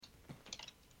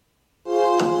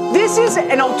This is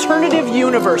an alternative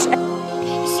universe. See,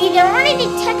 there aren't any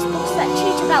textbooks that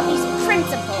teach about these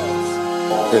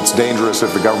principles. It's dangerous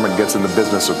if the government gets in the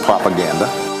business of propaganda.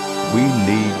 We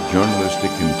need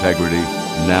journalistic integrity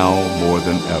now more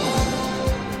than ever.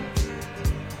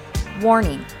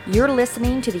 Warning, you're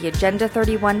listening to the Agenda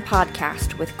 31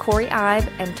 podcast with Corey Ive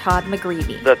and Todd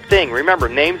McGreevy. The Thing. Remember,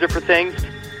 names are for things.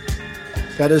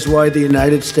 That is why the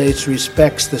United States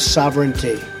respects the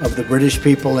sovereignty of the British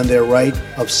people and their right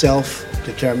of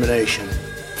self-determination.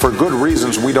 For good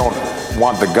reasons, we don't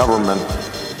want the government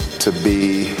to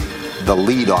be the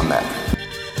lead on that.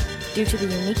 Due to the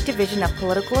unique division of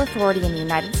political authority in the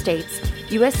United States,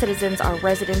 U.S. citizens are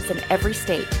residents in every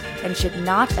state and should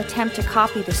not attempt to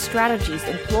copy the strategies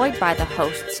employed by the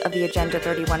hosts of the Agenda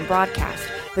 31 broadcast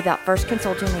without first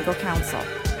consulting legal counsel.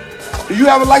 Do you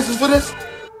have a license for this?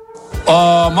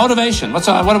 Motivation. What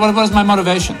is my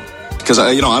motivation? Because,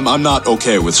 I'm not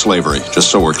okay with slavery,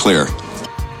 just so we're clear.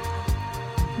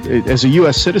 As a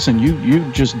U.S. citizen, you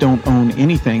just don't own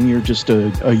anything. You're just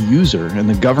a user, and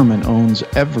the government owns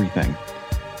everything.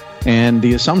 And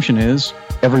the assumption is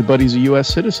everybody's a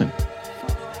U.S. citizen.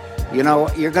 You know,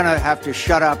 you're going to have to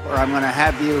shut up or I'm going to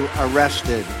have you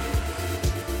arrested.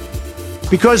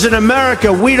 Because in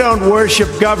America, we don't worship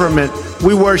government,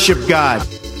 we worship God.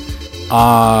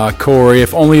 Corey,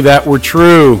 if only that were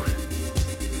true.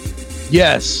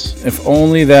 Yes. If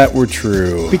only that were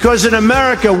true. Because in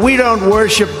America, we don't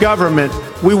worship government,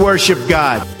 we worship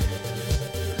God.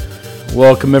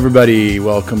 Welcome, everybody.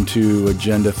 Welcome to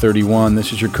Agenda 31.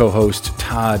 This is your co-host,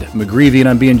 Todd McGreevy, and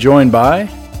I'm being joined by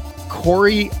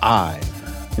Corey Ive.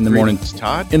 In the morning,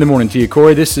 Todd. In the morning to you,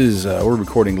 Corey. This is, we're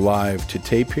recording live to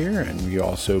tape here, and you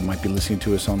also might be listening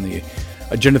to us on the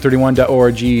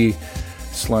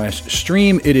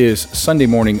agenda31.org/stream. It is Sunday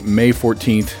morning, May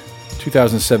 14th,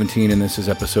 2017, and this is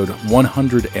episode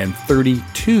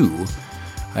 132.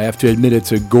 I have to admit,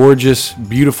 it's a gorgeous,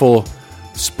 beautiful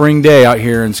spring day out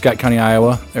here in Scott County,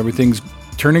 Iowa. Everything's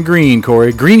turning green,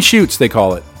 Corey. Green shoots, they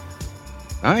call it.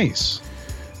 Nice.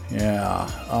 Yeah.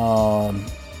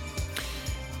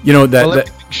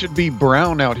 That should be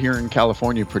brown out here in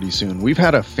California pretty soon. We've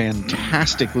had a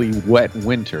fantastically wet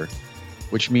winter,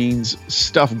 which means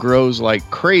stuff grows like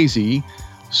crazy.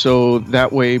 So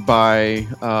that way by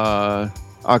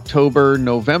October,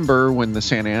 November, when the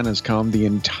Santa Anas come, the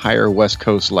entire West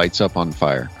Coast lights up on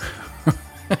fire.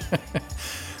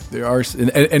 There are,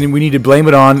 and we need to blame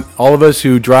it on all of us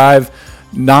who drive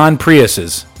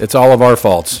non-Priuses. It's all of our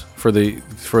faults for the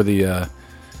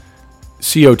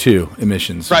CO2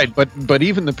 emissions. Right, but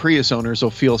even the Prius owners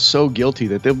will feel so guilty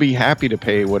that they'll be happy to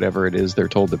pay whatever it is they're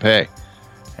told to pay.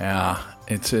 Yeah,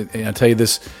 I'll tell you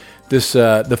this.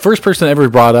 The first person that ever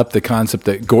brought up the concept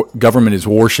that government is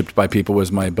worshipped by people was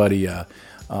my buddy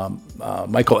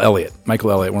Michael Elliott.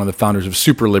 Michael Elliott, one of the founders of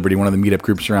Super Liberty, one of the meetup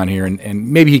groups around here,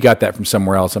 and maybe he got that from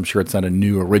somewhere else. I'm sure it's not a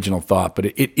new original thought, but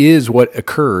it is what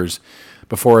occurs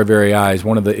before our very eyes.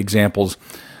 One of the examples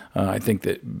I think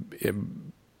that it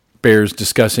bears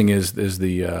discussing is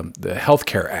the Health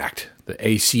Care Act, the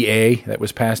ACA that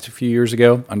was passed a few years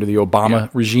ago under the Obama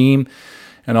regime,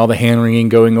 and all the hand-wringing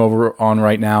going on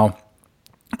right now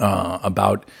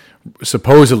about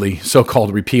supposedly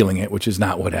so-called repealing it, which is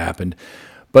not what happened.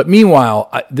 But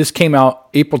meanwhile, this came out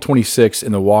April 26th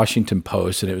in the Washington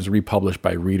Post, and it was republished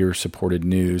by Reader-Supported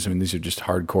News. I mean, these are just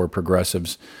hardcore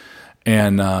progressives.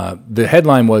 And the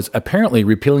headline was, apparently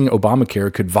repealing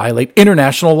Obamacare could violate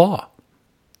international law.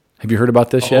 Have you heard about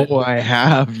this yet? Oh, I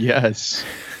have, yes.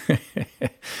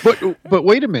 But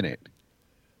wait a minute.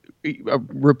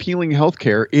 Repealing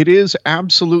healthcare, it is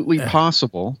absolutely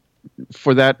possible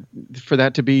for that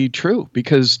to be true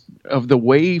because of the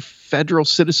way federal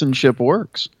citizenship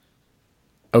works.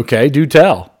 Okay, do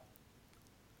tell.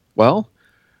 Well,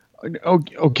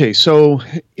 okay, so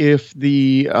if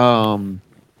the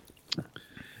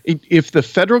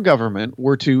federal government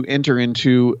were to enter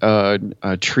into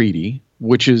a treaty,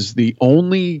 which is the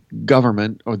only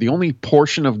government or the only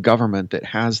portion of government that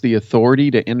has the authority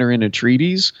to enter into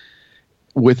treaties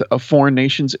with foreign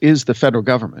nations is the federal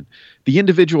government. The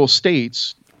individual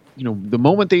states, the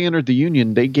moment they entered the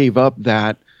Union, they gave up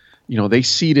that, they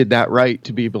ceded that right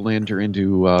to be able to enter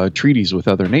into treaties with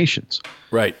other nations.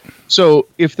 Right. So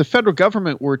if the federal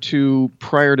government were to,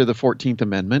 prior to the 14th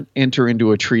Amendment, enter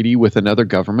into a treaty with another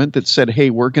government that said, hey,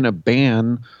 we're going to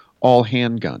ban all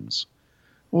handguns.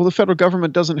 Well, the federal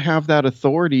government doesn't have that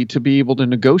authority to be able to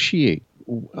negotiate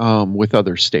with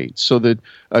other states. So that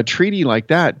a treaty like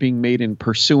that being made in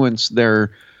pursuance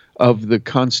of the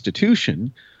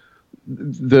Constitution,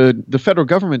 the federal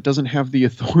government doesn't have the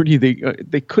authority.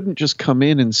 They couldn't just come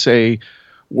in and say,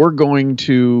 we're going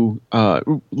to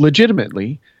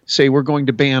legitimately say we're going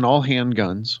to ban all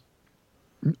handguns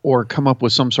or come up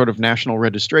with some sort of national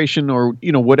registration or,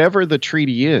 whatever the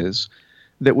treaty is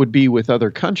that would be with other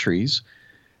countries,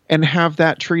 and have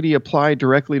that treaty apply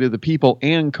directly to the people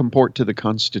and comport to the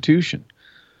Constitution.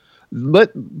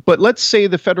 But let's say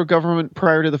the federal government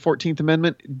prior to the 14th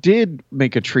Amendment did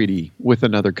make a treaty with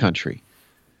another country.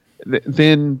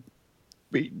 Then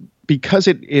because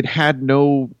it had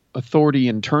no authority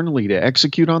internally to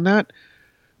execute on that,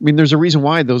 I mean, there's a reason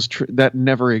why that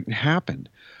never happened.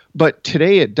 But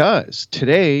today it does.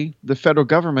 Today, the federal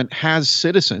government has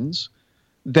citizens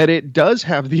that it does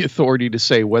have the authority to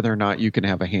say whether or not you can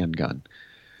have a handgun.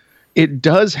 It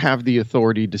does have the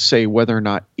authority to say whether or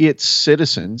not its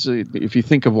citizens, if you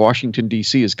think of Washington,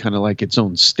 D.C. as kind of like its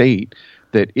own state,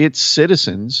 that its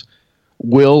citizens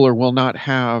will or will not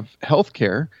have health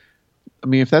care. I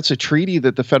mean, if that's a treaty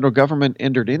that the federal government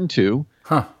entered into,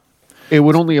 it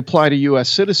would only apply to U.S.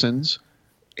 citizens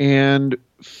and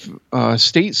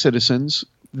state citizens.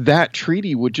 That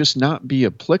treaty would just not be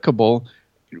applicable.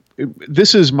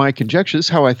 This is my conjecture. This is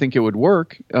how I think it would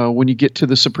work when you get to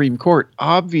the Supreme Court.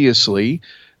 Obviously,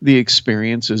 the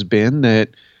experience has been that,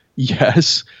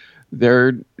 yes,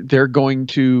 they're going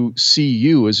to see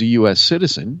you as a U.S.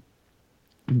 citizen,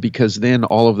 because then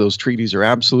all of those treaties are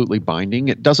absolutely binding.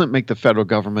 It doesn't make the federal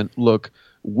government look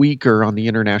weaker on the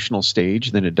international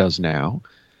stage than it does now.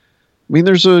 I mean,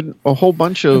 there's a whole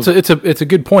bunch of... It's a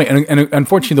good point. And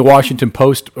unfortunately, the Washington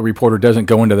Post reporter doesn't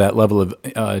go into that level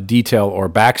of detail or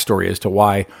backstory as to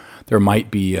why there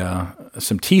might be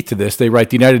some teeth to this. They write,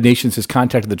 the United Nations has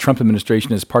contacted the Trump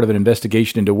administration as part of an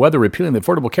investigation into whether repealing the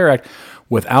Affordable Care Act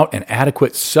without an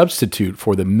adequate substitute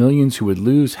for the millions who would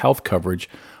lose health coverage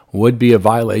would be a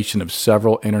violation of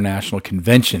several international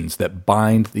conventions that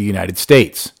bind the United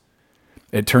States.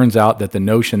 It turns out that the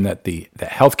notion that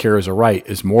healthcare is a right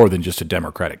is more than just a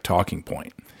Democratic talking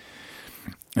point.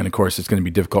 And of course, it's going to be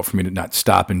difficult for me to not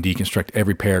stop and deconstruct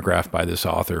every paragraph by this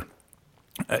author.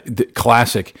 The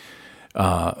classic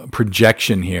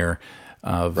projection here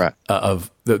of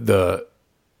the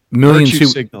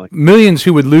millions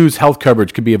who would lose health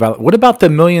coverage could be about. What about the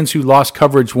millions who lost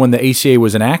coverage when the ACA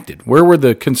was enacted? Where were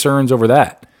the concerns over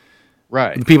that?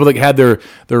 Right. The people that had their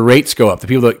rates go up, the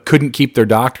people that couldn't keep their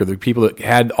doctor, the people that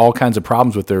had all kinds of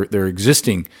problems with their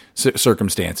existing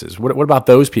circumstances. What about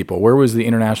those people? Where was the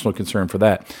international concern for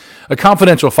that? A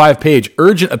confidential 5-page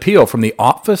urgent appeal from the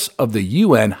Office of the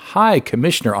UN High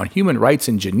Commissioner on Human Rights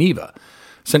in Geneva,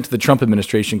 sent to the Trump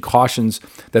administration, cautions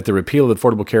that the repeal of the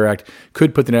Affordable Care Act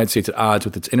could put the United States at odds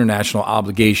with its international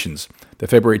obligations. The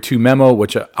February 2 memo,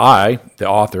 which I, the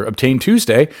author, obtained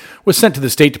Tuesday, was sent to the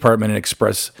State Department and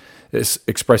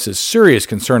expresses serious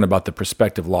concern about the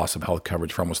prospective loss of health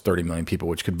coverage for almost 30 million people,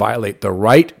 which could violate the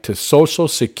right to Social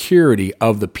Security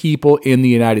of the people in the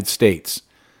United States.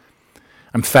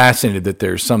 I'm fascinated that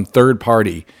there's some third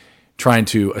party trying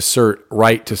to assert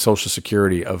right to Social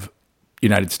Security of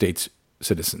United States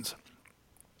citizens.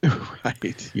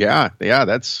 Right. Yeah.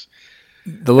 That's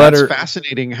the letter. That's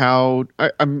fascinating how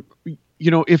I'm,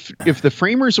 if the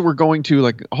framers were going to,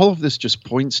 like, all of this just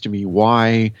points to me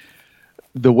why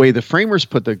the way the framers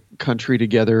put the country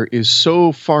together is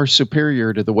so far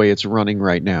superior to the way it's running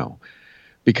right now.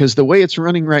 Because the way it's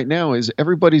running right now is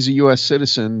everybody's a U.S.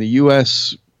 citizen. The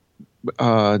U.S.,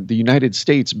 the United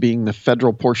States being the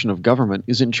federal portion of government,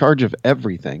 is in charge of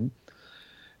everything.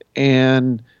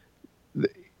 And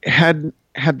had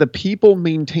the people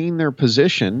maintained their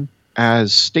position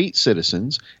as state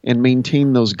citizens and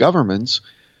maintained those governments,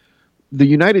 the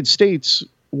United States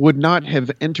would not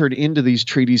have entered into these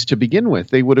treaties to begin with.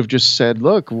 They would have just said,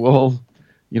 look, well,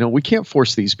 we can't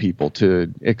force these people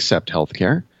to accept health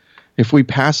care. If we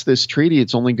pass this treaty,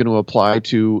 it's only going to apply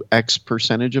to X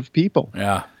percentage of people.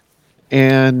 Yeah.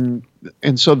 And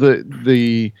so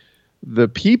the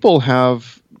people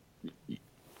have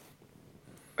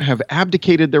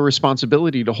abdicated their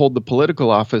responsibility to hold the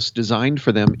political office designed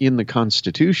for them in the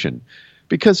Constitution,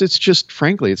 because it's just,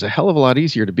 frankly, it's a hell of a lot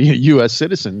easier to be a U.S.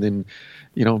 citizen than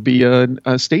be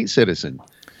a state citizen.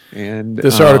 And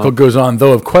this article goes on,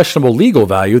 though of questionable legal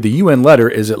value, the UN letter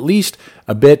is at least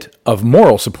a bit of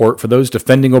moral support for those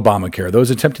defending Obamacare. Those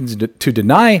attempting to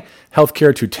deny health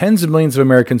care to tens of millions of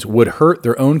Americans would hurt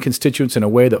their own constituents in a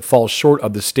way that falls short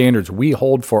of the standards we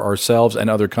hold for ourselves and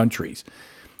other countries.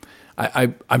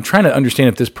 I'm trying to understand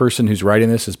if this person who's writing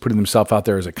this is putting himself out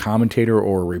there as a commentator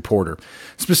or a reporter.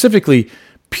 Specifically,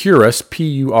 Puras,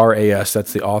 P-U-R-A-S,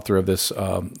 that's the author of this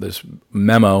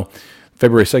memo,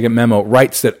 February 2nd memo,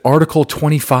 writes that Article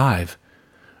 25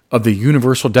 of the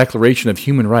Universal Declaration of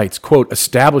Human Rights, quote,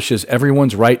 establishes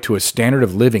everyone's right to a standard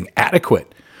of living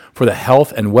adequate for the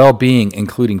health and well-being,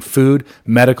 including food,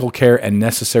 medical care, and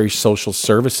necessary social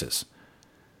services.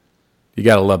 You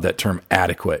got to love that term,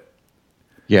 adequate.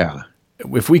 Yeah.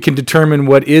 If we can determine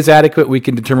what is adequate, we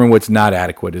can determine what's not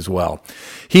adequate as well.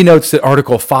 He notes that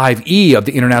Article 5E of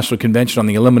the International Convention on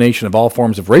the Elimination of All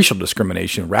Forms of Racial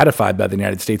Discrimination, ratified by the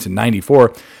United States in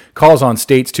 1994, calls on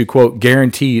states to, quote,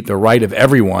 guarantee the right of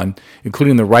everyone,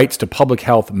 including the rights to public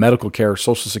health, medical care,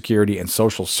 social security, and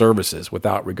social services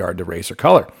without regard to race or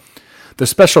color. The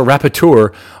Special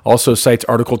Rapporteur also cites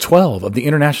Article 12 of the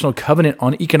International Covenant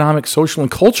on Economic, Social,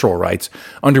 and Cultural Rights,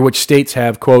 under which states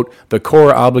have, quote, the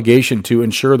core obligation to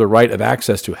ensure the right of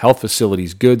access to health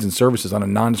facilities, goods, and services on a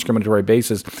non-discriminatory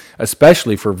basis,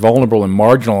 especially for vulnerable and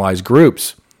marginalized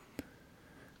groups.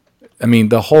 I mean,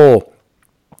 the whole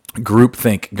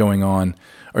groupthink going on,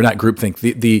 or not groupthink,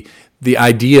 the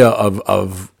idea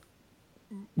of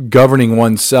governing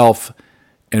oneself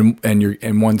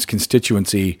and one's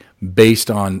constituency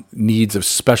based on needs of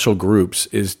special groups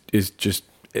is just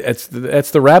that's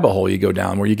the rabbit hole you go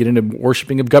down, where you get into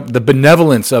worshiping of the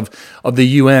benevolence of the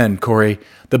UN, Corey.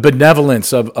 The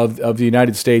benevolence of the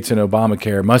United States and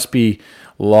Obamacare must be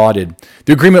lauded.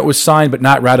 The agreement was signed but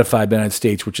not ratified by the United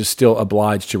States, which is still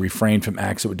obliged to refrain from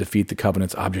acts that would defeat the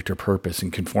covenant's object or purpose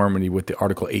in conformity with the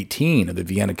Article 18 of the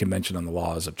Vienna Convention on the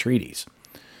Laws of Treaties.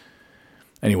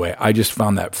 Anyway, I just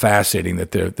found that fascinating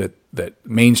that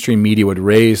mainstream media would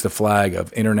raise the flag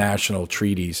of international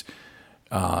treaties.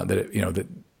 That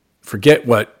forget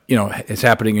what is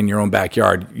happening in your own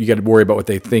backyard. You got to worry about what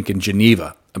they think in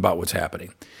Geneva about what's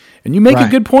happening. And you make a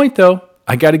good point, though.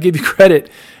 I got to give you credit.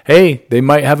 Hey, they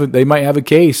might have a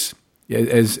case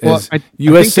as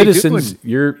U.S. citizens.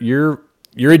 You're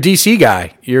a DC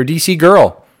guy. You're a DC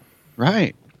girl,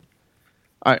 right?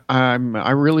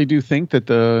 I really do think that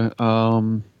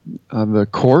the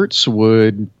courts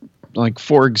would, like,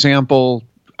 for example,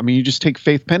 I mean, you just take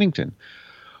Faith Pennington.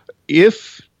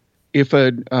 If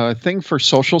a thing for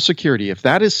Social Security, if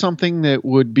that is something that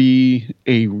would be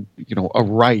a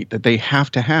right that they have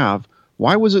to have,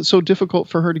 why was it so difficult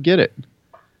for her to get it?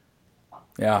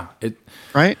 Yeah,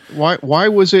 right. Why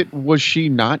was she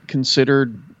not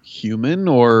considered human,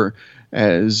 or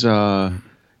as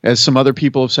some other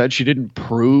people have said, she didn't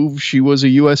prove she was a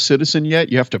U.S. citizen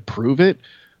yet? You have to prove it.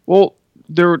 Well,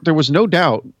 there was no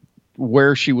doubt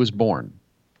where she was born.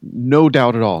 No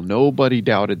doubt at all. Nobody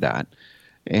doubted that.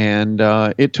 And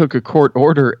it took a court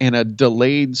order and a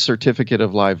delayed certificate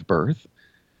of live birth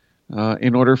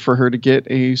in order for her to get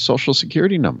a Social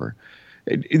Security number.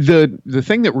 The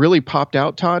thing that really popped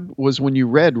out, Todd, was when you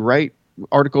read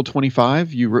Article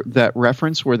 25, that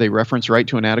reference where they reference right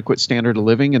to an adequate standard of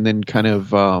living, and then kind of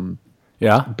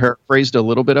paraphrased a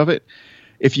little bit of it.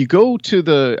 If you go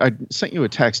to I sent you a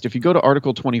text. If you go to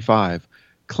Article 25,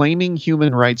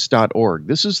 claiminghumanrights.org,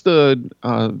 this is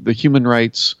the human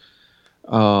rights,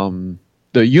 the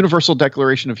Universal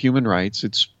Declaration of Human Rights.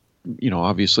 It's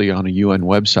obviously on a UN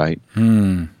website.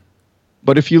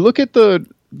 But if you look at the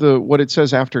what it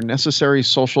says after necessary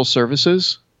social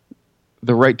services,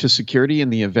 the right to security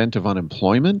in the event of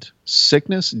unemployment,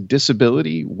 sickness,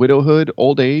 disability, widowhood,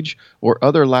 old age, or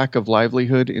other lack of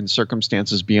livelihood in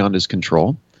circumstances beyond his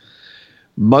control.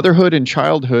 Motherhood and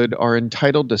childhood are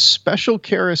entitled to special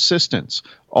care assistance.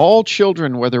 All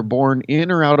children, whether born in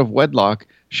or out of wedlock,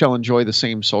 shall enjoy the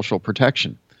same social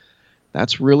protection.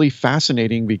 That's really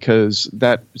fascinating, because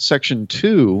that Section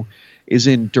 2 is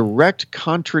in direct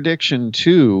contradiction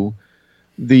to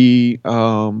the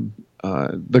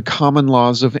common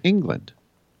laws of England.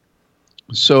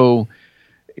 So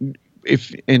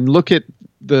look at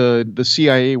the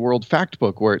CIA World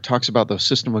Factbook, where it talks about the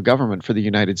system of government for the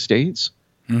United States,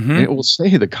 and it will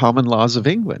say the common laws of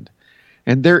England.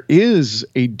 And there is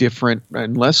a different,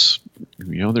 unless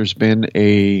there's been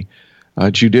a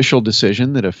judicial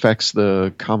decision that affects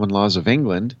the common laws of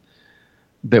England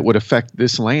that would affect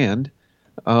this land.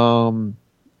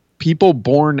 People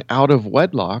born out of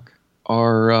wedlock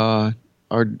are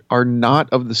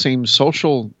not of the same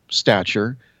social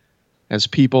stature as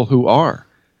people who are.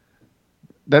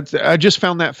 I just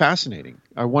found that fascinating.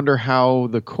 I wonder how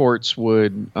the courts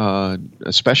would,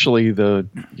 especially the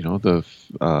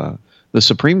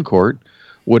Supreme Court,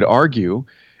 would argue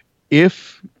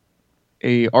if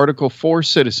a Article 4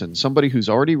 citizen, somebody who's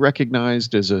already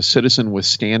recognized as a citizen with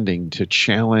standing to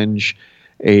challenge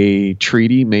a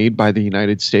treaty made by the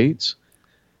United States,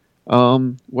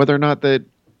 whether or not that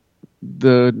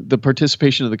the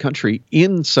participation of the country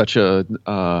in such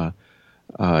a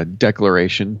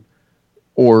declaration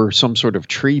or some sort of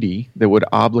treaty that would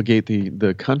obligate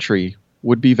the country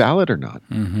would be valid or not.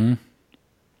 Mm-hmm.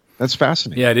 That's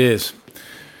fascinating. Yeah, it is.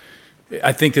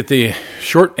 I think that the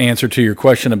short answer to your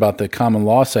question about the common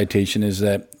law citation is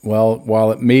that, well,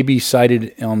 while it may be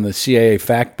cited on the CIA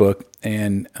fact book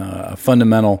and a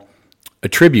fundamental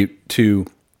attribute to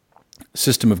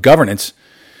system of governance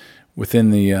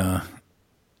within the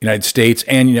United States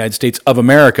and United States of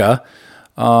America,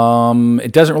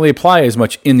 it doesn't really apply as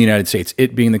much in the United States,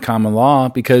 it being the common law,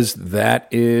 because that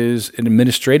is an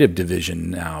administrative division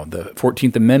now. The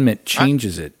 14th Amendment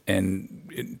changes it and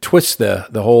it twists the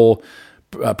whole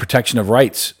protection of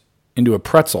rights into a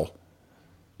pretzel.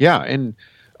 Yeah, and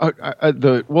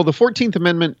the 14th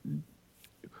Amendment,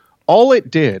 all the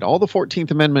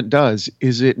 14th Amendment does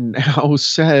is it now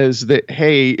says that,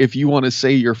 hey, if you want to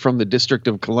say you're from the District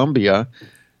of Columbia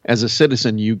as a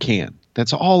citizen, you can.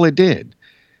 That's all it did.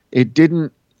 It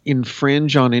didn't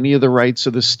infringe on any of the rights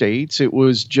of the states. It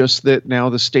was just that now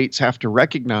the states have to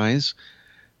recognize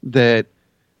that,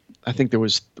 I think there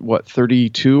was,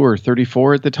 32 or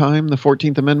 34 at the time the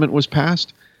 14th Amendment was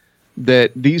passed,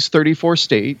 that these 34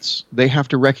 states, they have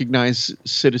to recognize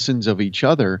citizens of each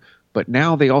other, but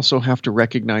now they also have to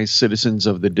recognize citizens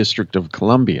of the District of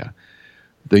Columbia.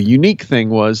 The unique thing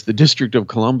was the District of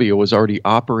Columbia was already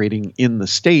operating in the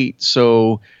state,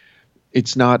 so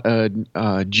it's not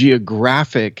a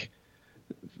geographic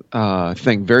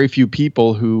thing. Very few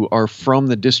people who are from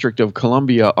the District of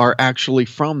Columbia are actually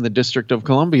from the District of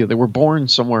Columbia. They were born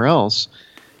somewhere else,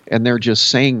 and they're just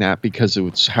saying that because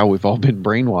it's how we've all been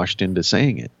brainwashed into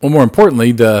saying it. Well, more importantly,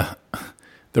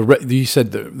 you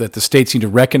said that the states need to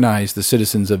recognize the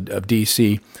citizens of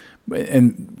D.C.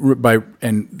 and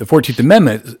the 14th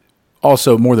Amendment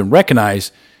also, more than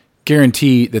recognize,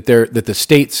 guarantee that the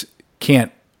states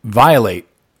can't violate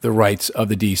the rights of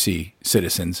the D.C.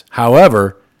 citizens.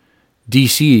 However,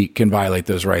 D.C. can violate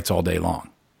those rights all day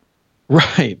long.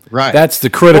 Right. That's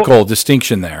the critical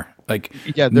distinction there. Like,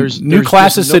 there's new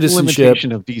class of no citizenship.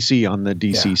 Limitation of D.C. on the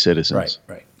D.C. citizens.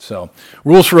 Right. So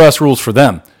rules for us, rules for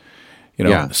them.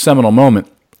 Seminal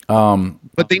moment.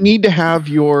 But they need to have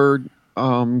your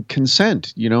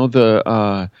consent.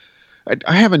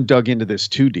 I haven't dug into this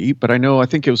too deep, but I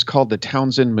think it was called the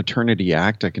Townsend Maternity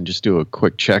Act. I can just do a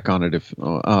quick check on it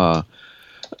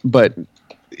but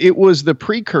it was the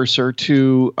precursor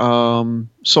to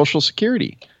Social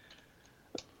Security.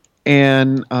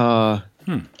 And have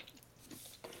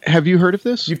you heard of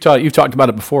this? You've talked about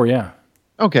it before, yeah.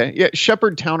 Okay, yeah,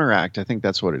 Shepard-Towner Act. I think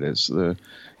that's what it is.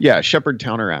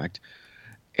 Shepard-Towner Act.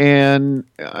 And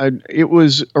it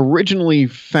was originally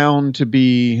found to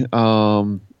be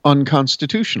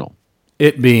unconstitutional.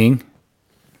 It being?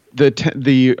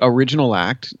 The original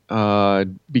act,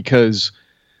 because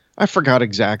I forgot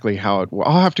exactly how it.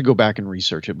 I'll have to go back and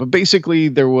research it. But basically,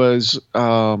 there was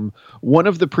one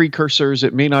of the precursors.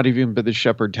 It may not even be the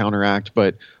Shepard-Towner Act,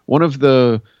 but one of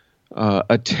the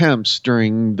attempts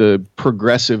during the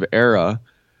progressive era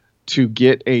to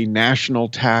get a national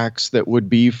tax that would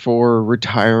be for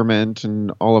retirement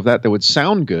and all of that would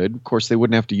sound good. Of course, they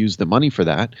wouldn't have to use the money for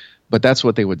that, but that's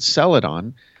what they would sell it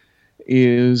on.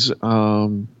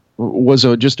 Was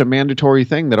just a mandatory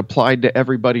thing that applied to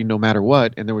everybody no matter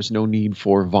what, and there was no need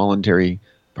for voluntary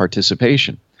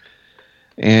participation.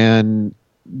 And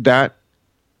that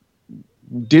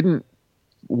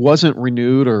wasn't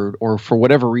renewed, or for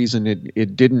whatever reason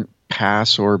it didn't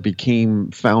pass or became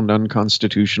found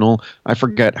unconstitutional. I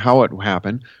forget how it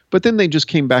happened, but then they just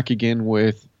came back again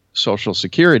with Social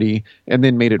Security and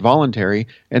then made it voluntary,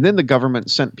 and then the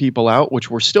government sent people out, which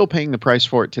we're still paying the price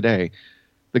for it today.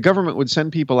 The government would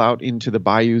send people out into the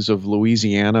bayous of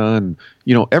Louisiana and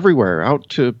everywhere, out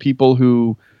to people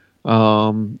who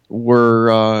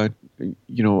were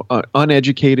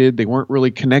uneducated. They weren't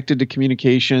really connected to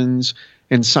communications,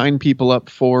 and sign people up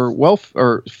for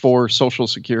for Social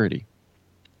Security.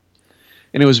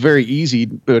 And it was very easy,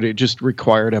 but it just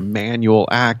required a manual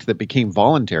act that became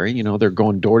voluntary. They're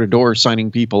going door to door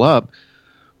signing people up.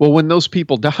 Well, when those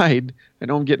people died, I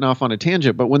know I'm getting off on a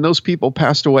tangent, but when those people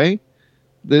passed away,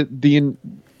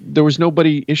 there was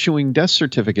nobody issuing death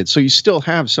certificates. So you still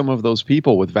have some of those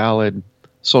people with valid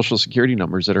Social Security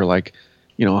numbers that are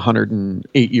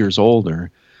 108 years old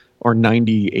or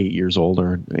 98 years old,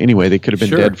 or anyway, they could have been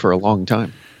dead for a long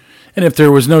time. And if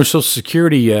there was no Social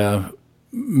Security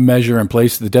measure in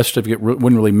place, the death certificate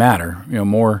wouldn't really matter.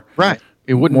 Right.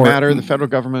 It wouldn't matter. The federal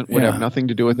government would have nothing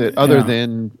to do with it other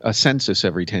than a census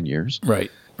every 10 years.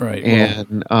 Right.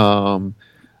 And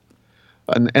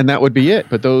and that would be it.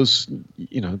 But those,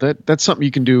 that's something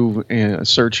you can do a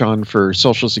search on for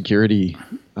Social Security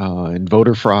and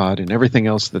voter fraud and everything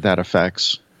else that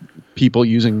affects people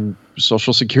using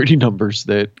Social Security numbers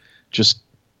that just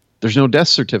There's no death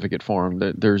certificate for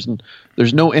them.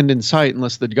 There's no end in sight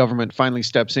unless the government finally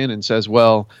steps in and says,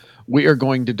 well, we are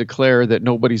going to declare that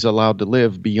nobody's allowed to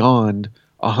live beyond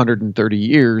 130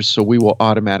 years, so we will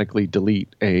automatically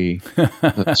delete a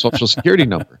Social Security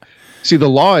number. See, the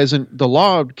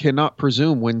law cannot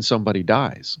presume when somebody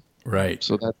dies. Right.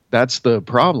 So that's the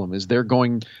problem, is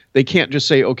they can't just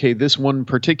say, okay, this one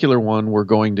particular one we're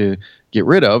going to get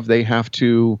rid of. They have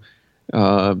to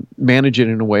manage it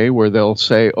in a way where they'll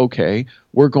say, okay,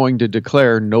 we're going to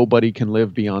declare nobody can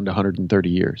live beyond 130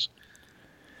 years.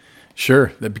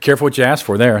 Sure. Be careful what you ask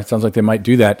for there. It sounds like they might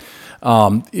do that. They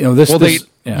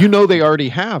already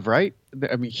have, right?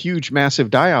 I mean, huge, massive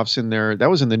die-offs in there. That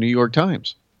was in the New York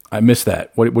Times. I missed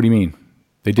that. What do you mean?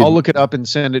 They did. I'll look it up and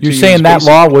send it to you. You're saying that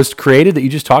law was created that you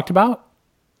just talked about?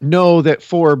 No, that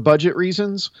for budget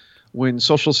reasons, when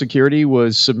Social Security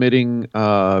was submitting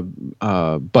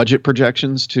budget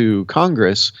projections to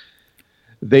Congress,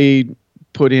 they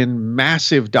put in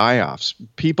massive die-offs.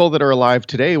 People that are alive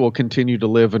today will continue to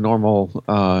live a normal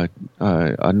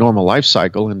life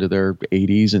cycle into their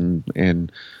 80s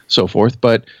and so forth.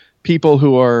 But people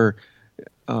who are,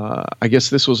 I guess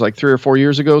this was like 3 or 4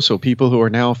 years ago, so people who are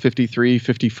now 53,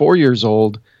 54 years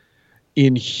old,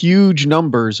 in huge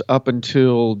numbers up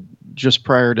until just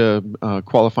prior to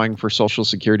qualifying for Social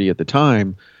Security at the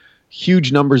time,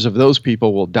 huge numbers of those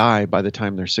people will die by the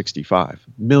time they're 65.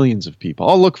 Millions of people.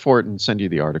 I'll look for it and send you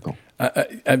the article.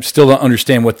 I still don't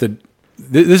understand what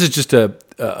this is just a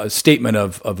statement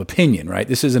of opinion, right?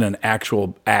 This isn't an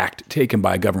actual act taken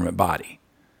by a government body.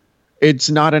 It's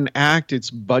not an act. It's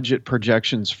budget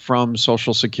projections from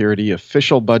Social Security,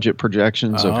 official budget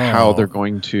projections of how they're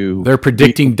going to... They're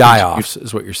predicting die-offs,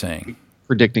 is what you're saying.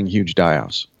 Predicting huge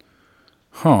die-offs.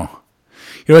 Huh.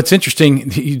 You know, it's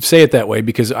interesting you say it that way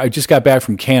because I just got back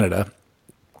from Canada,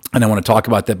 and I want to talk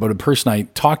about that. But a person I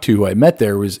talked to, who I met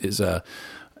there, is a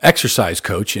exercise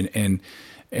coach, and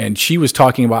she was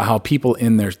talking about how people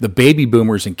the baby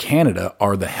boomers in Canada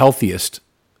are the healthiest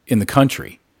in the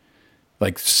country.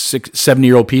 Like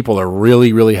 70-year-old people are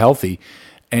really, really healthy,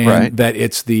 and that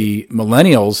it's the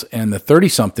millennials and the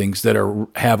 30-somethings that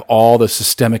have all the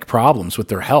systemic problems with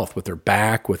their health, with their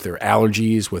back, with their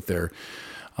allergies, with their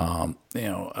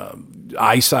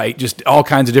eyesight, just all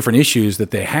kinds of different issues that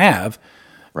they have.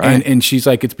 Right. And she's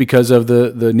like, it's because of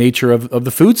the nature of the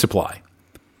food supply.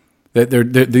 That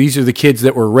these are the kids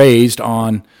that were raised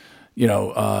on,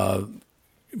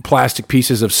 plastic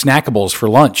pieces of snackables for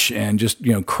lunch and just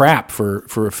crap for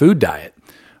a food diet,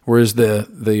 whereas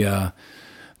the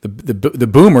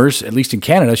boomers, at least in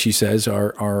Canada, she says,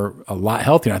 are a lot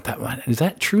healthier. And I thought, is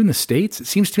that true in the States? It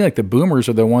seems to me like the boomers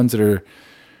are the ones that are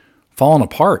falling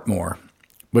apart more.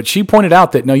 But she pointed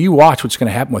out that, no, you watch what's going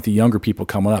to happen with the younger people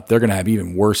coming up. They're going to have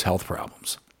even worse health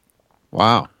problems.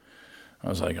 Wow. I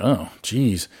was like, oh,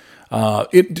 geez.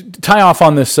 Tie off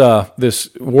on this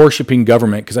worshiping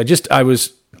government, because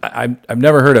I've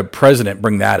never heard a president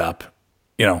bring that up.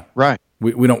 Right.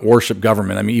 We don't worship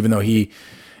government. I mean, even though he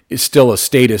is still a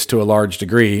statist to a large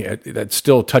degree, that's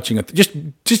still touching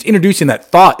just introducing that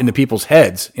thought into people's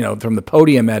heads. From the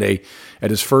podium at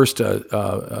his first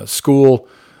school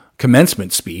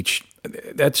commencement speech.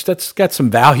 That's got some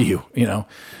value.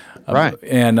 Right.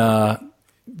 And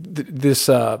this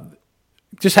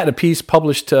just had a piece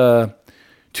published 2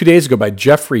 days ago by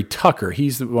Jeffrey Tucker.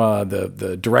 He's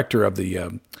the director of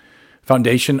the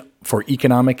Foundation for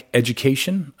Economic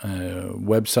Education,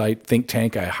 website, think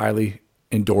tank I highly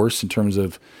endorse in terms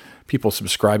of people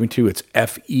subscribing to. It's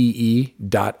fee.org,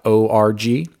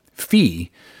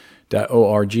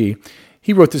 fee.org.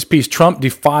 He wrote this piece, Trump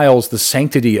defiles the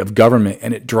sanctity of government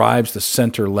and it drives the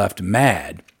center-left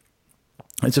mad.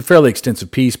 It's a fairly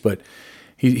extensive piece, but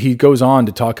he goes on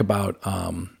to talk about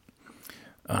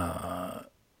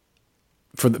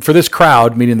for this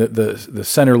crowd, meaning the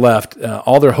center left,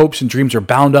 all their hopes and dreams are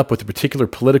bound up with the particular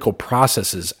political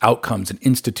processes, outcomes, and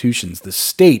institutions. The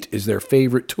state is their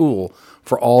favorite tool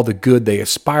for all the good they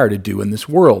aspire to do in this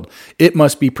world. It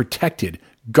must be protected,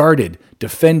 guarded,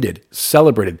 defended,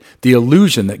 celebrated. The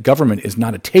illusion that government is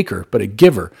not a taker but a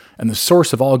giver and the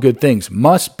source of all good things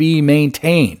must be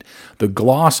maintained. The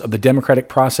gloss of the democratic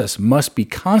process must be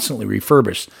constantly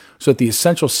refurbished so that the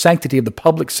essential sanctity of the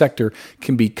public sector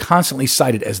can be constantly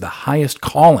cited as the highest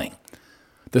calling.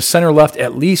 The center left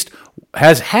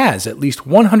has at least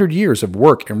 100 years of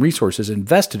work and resources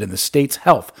invested in the state's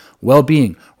health,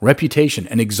 well-being, reputation,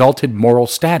 and exalted moral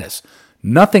status.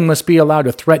 Nothing must be allowed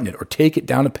to threaten it or take it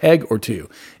down a peg or two.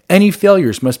 Any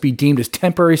failures must be deemed as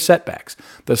temporary setbacks.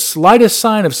 The slightest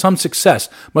sign of some success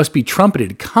must be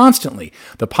trumpeted constantly.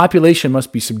 The population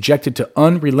must be subjected to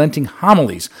unrelenting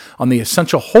homilies on the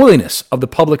essential holiness of the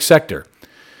public sector.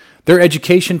 Their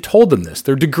education told them this.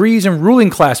 Their degrees and ruling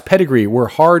class pedigree were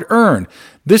hard-earned.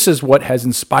 This is what has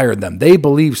inspired them. They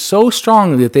believe so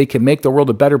strongly that they can make the world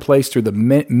a better place through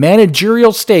the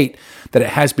managerial state that it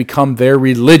has become their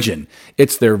religion.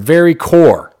 It's their very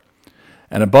core.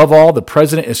 And above all, the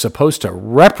president is supposed to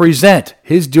represent.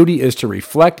 His duty is to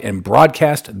reflect and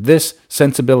broadcast this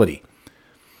sensibility.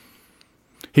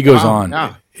 He goes on.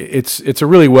 Yeah. It's a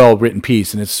really well-written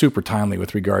piece, and it's super timely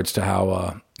with regards to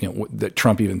how that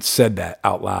Trump even said that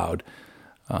out loud.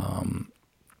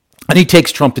 And he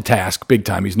takes Trump to task big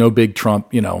time. He's no big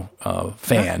Trump,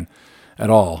 fan at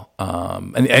all.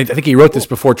 And I think he wrote this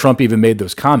before Trump even made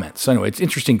those comments. So anyway, it's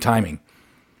interesting timing.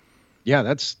 Yeah,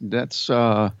 that's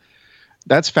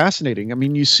fascinating. I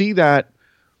mean, you see that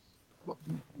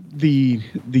the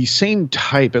same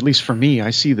type, at least for me,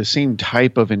 I see the same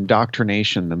type of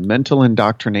indoctrination, the mental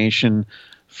indoctrination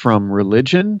from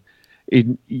religion. It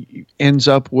ends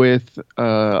up with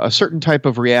a certain type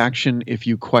of reaction if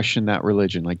you question that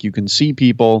religion. Like you can see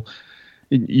people,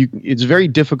 it's very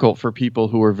difficult for people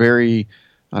who are very,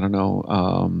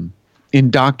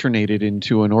 indoctrinated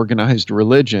into an organized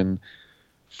religion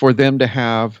for them to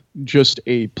have just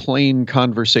a plain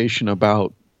conversation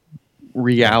about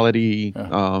reality,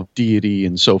 deity,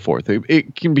 and so forth.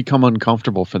 It can become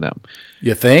uncomfortable for them.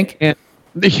 You think? And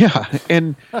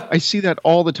I see that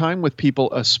all the time with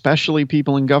people, especially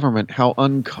people in government, how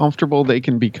uncomfortable they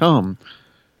can become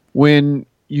when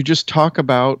you just talk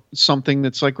about something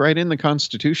that's like right in the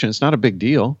Constitution. It's not a big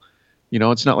deal.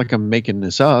 It's not like I'm making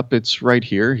this up. It's right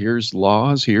here. Here's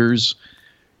laws. Here's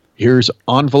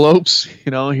envelopes.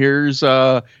 Here's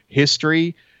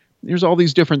history. There's all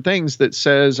these different things that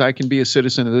says I can be a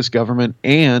citizen of this government,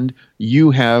 and you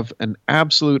have an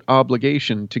absolute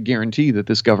obligation to guarantee that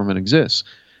this government exists.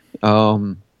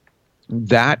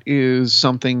 That is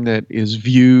something that is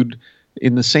viewed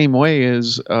in the same way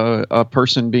as a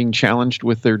person being challenged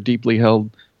with their deeply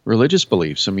held religious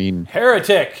beliefs. I mean,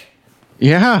 heretic.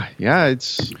 Yeah,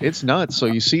 it's nuts. So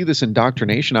you see this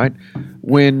indoctrination.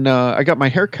 When I got my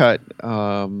hair cut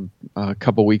a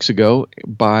couple weeks ago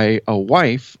by a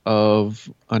wife of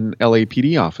an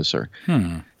LAPD officer,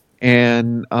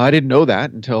 and I didn't know that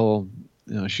until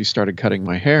she started cutting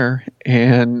my hair,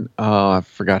 and I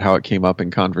forgot how it came up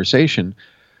in conversation.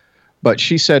 But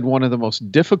she said one of the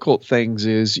most difficult things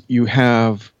is you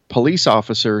have police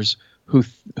officers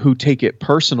who take it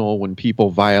personal when people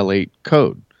violate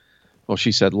code. Well,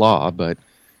 she said law, but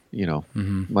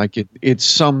like it's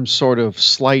some sort of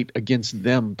slight against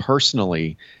them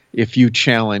personally if you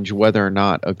challenge whether or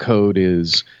not a code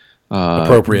is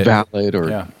appropriate, valid,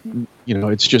 or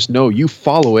it's just no. You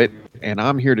follow it, and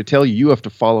I'm here to tell you you have to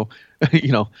follow.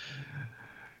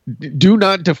 Do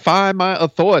not defy my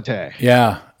authority.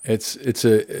 Yeah, it's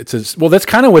well. That's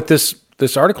kind of what this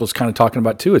article is kind of talking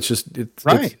about too. It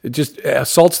just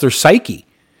assaults their psyche.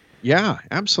 Yeah,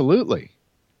 absolutely.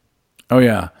 Oh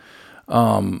yeah,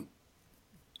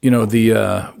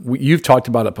 you've talked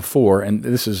about it before, and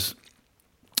this is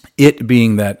it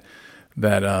being that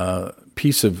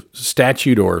piece of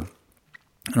statute, or I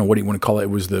don't know what do you want to call it. It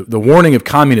was the warning of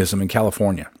communism in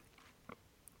California.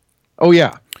 Oh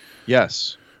yeah,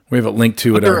 yes. We have it linked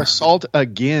to under assault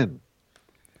again.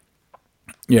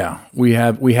 Yeah, we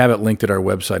have it linked at our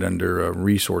website under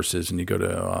resources, and you go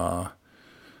to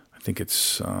I think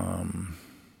it's.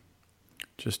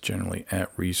 Just generally at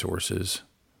resources.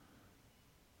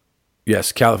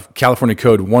 Yes, California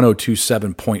Code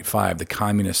 1027.5, the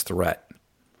communist threat.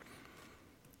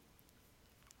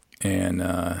 And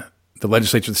the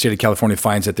legislature of the state of California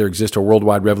finds that there exists a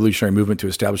worldwide revolutionary movement to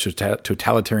establish a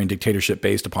totalitarian dictatorship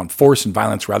based upon force and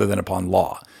violence rather than upon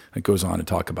law. It goes on to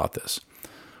talk about this.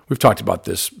 We've talked about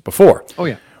this before. Oh,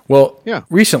 yeah. Well,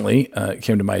 recently it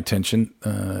came to my attention.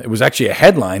 It was actually a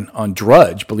headline on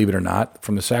Drudge, believe it or not,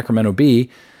 from the Sacramento Bee.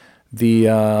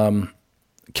 The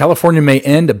California may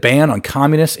end a ban on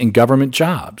communists in government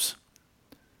jobs.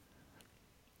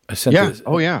 I sent this.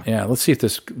 Oh, yeah. Yeah, let's see if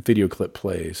this video clip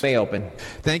plays. May open.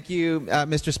 Thank you,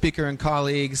 Mr. Speaker and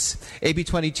colleagues. AB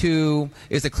 22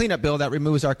 is a cleanup bill that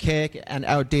removes archaic and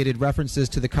outdated references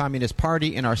to the Communist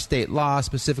Party in our state law,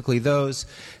 specifically those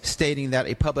stating that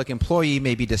a public employee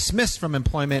may be dismissed from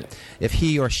employment if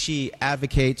he or she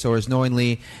advocates or is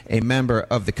knowingly a member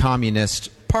of the Communist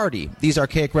Party. These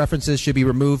archaic references should be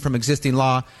removed from existing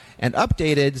law and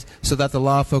updated so that the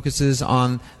law focuses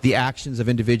on the actions of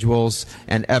individuals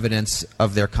and evidence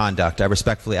of their conduct. I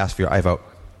respectfully ask for your aye vote.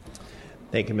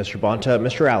 Thank you, Mr. Bonta.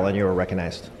 Mr. Allen, you are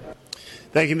recognized.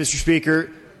 Thank you, Mr.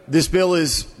 Speaker. This bill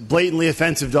is blatantly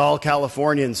offensive to all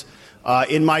Californians.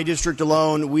 In my district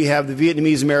alone, we have the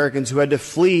Vietnamese Americans who had to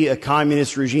flee a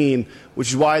communist regime, which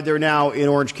is why they're now in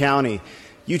Orange County.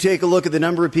 You take a look at the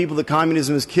number of people that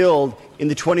communism has killed in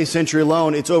the 20th century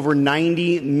alone, it's over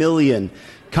 90 million.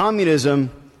 Communism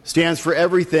stands for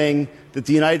everything that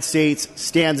the United States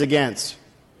stands against.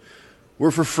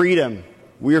 We're for freedom.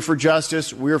 We are for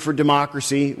justice. We are for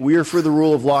democracy. We are for the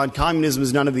rule of law, and communism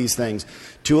is none of these things.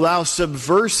 To allow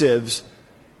subversives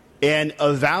and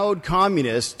avowed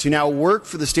communists to now work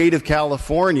for the state of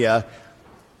California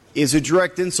is a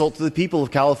direct insult to the people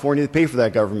of California that pay for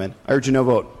that government. I urge a no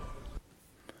vote.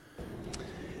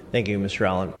 Thank you, Mr.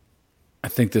 Allen. I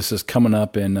think this is coming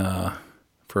up in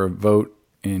for a vote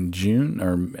in June,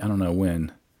 or I don't know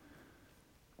when.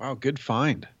 Wow, good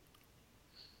find.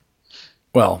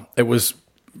 Well, it was,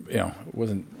 it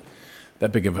wasn't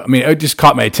that big of a, it just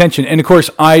caught my attention. And of course,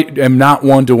 I am not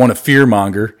one to want to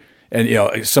fearmonger.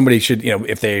 And, somebody should,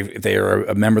 if they are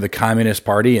a member of the Communist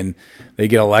Party and they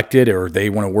get elected or they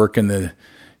want to work in the,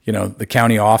 the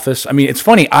county office. It's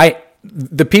funny.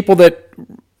 The people that,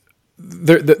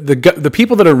 the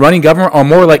people that are running government are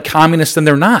more like communists than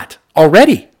they're not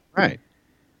already. Right.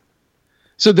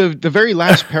 So the very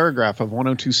last paragraph of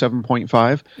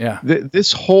 1027.5,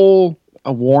 this whole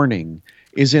warning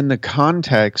is in the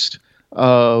context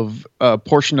of a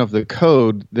portion of the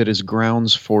code that is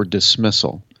grounds for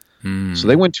dismissal. So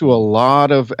they went to a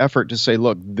lot of effort to say,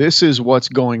 look, this is what's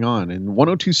going on. And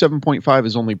 1027.5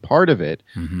 is only part of it.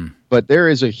 Mm-hmm. But there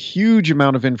is a huge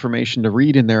amount of information to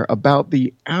read in there about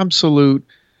the absolute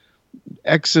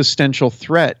existential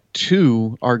threat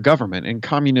to our government. And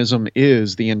communism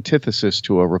is the antithesis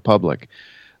to a republic.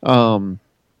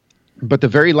 But the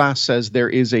very last says there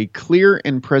is a clear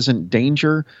and present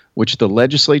danger, which the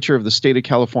legislature of the state of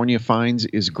California finds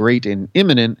is great and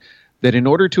imminent, that in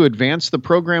order to advance the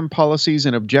program, policies,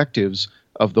 and objectives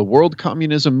of the world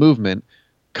communism movement,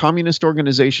 communist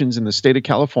organizations in the state of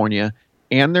California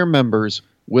and their members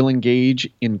will engage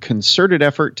in concerted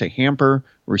effort to hamper,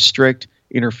 restrict,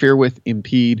 interfere with,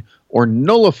 impede, or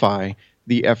nullify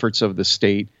the efforts of the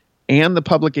state and the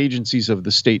public agencies of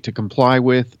the state to comply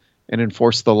with and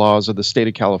enforce the laws of the state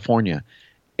of California.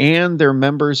 And their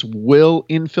members will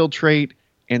infiltrate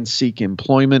and seek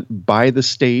employment by the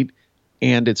state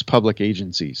and its public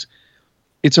agencies.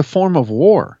 It's a form of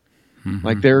war. Mm-hmm.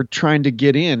 Like they're trying to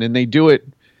get in, and they do it.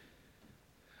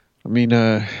 Based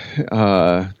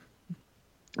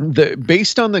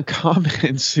on the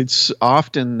comments, it's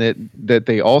often that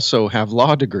they also have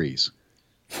law degrees.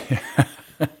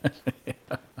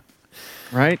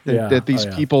 Right? That these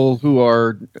people who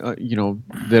are,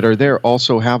 that are there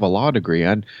also have a law degree.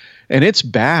 And it's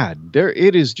bad.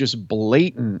 It is just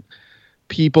blatant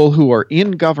people who are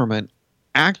in government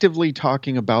actively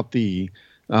talking about the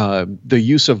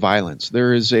use of violence.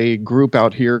 There is a group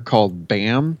out here called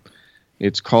BAM.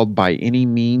 It's called By Any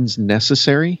Means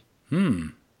Necessary.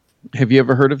 Have you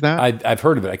ever heard of that? I've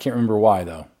heard of it. I can't remember why,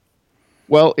 though.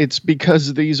 Well, it's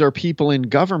because these are people in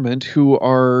government who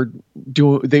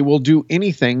they will do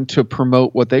anything to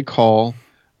promote what they call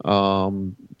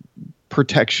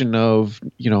protection of,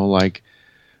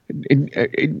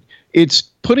 it's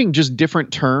putting just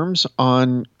different terms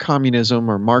on communism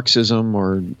or Marxism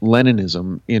or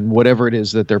Leninism in whatever it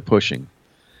is that they're pushing.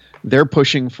 They're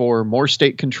pushing for more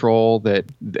state control, that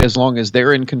as long as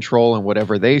they're in control and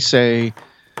whatever they say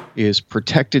is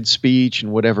protected speech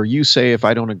and whatever you say, if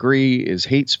I don't agree, is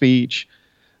hate speech.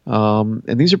 And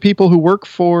these are people who work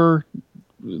for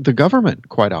the government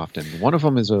quite often. One of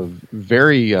them is a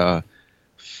very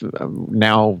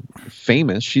now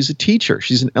famous. She's a teacher.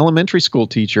 She's an elementary school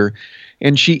teacher,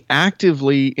 and she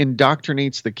actively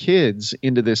indoctrinates the kids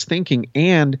into this thinking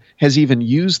and has even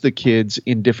used the kids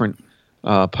in different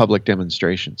public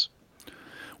demonstrations.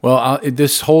 Well,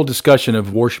 this whole discussion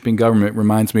of worshiping government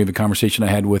reminds me of a conversation I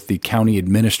had with the county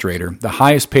administrator, the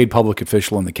highest paid public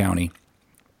official in the county,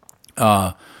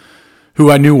 who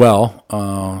I knew well,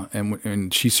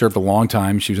 and she served a long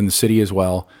time. She was in the city as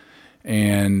well.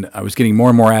 And I was getting more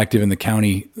and more active in the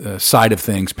county side of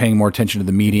things, paying more attention to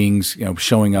the meetings,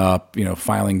 showing up,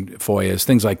 filing FOIAs,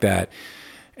 things like that.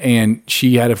 And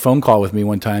she had a phone call with me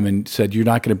one time and said, "You're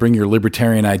not going to bring your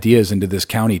libertarian ideas into this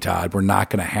county, Todd. We're not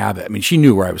going to have it." I mean, she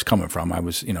knew where I was coming from. I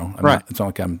was, right. It's not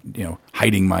like I'm,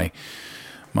 hiding my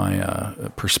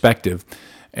perspective.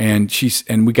 And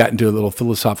we got into a little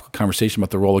philosophical conversation about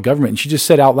the role of government. And she just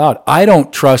said out loud, "I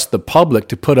don't trust the public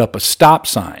to put up a stop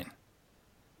sign."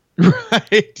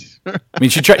 Right. I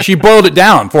mean, she boiled it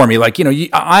down for me. Like,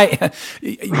 I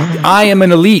am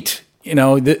an elite You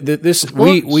know,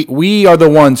 we are the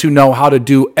ones who know how to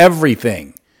do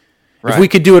everything. Right. If we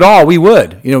could do it all, we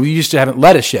would. You know, you just haven't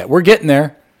let us yet. We're getting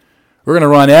there. We're going to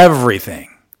run everything.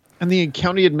 And the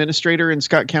county administrator in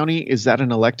Scott County, is that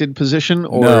an elected position,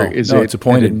 or no, it's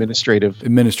appointed?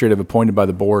 Administrative appointed by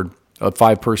the board, a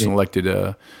 5-person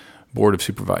elected board of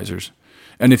supervisors.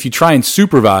 And if you try and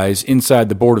supervise inside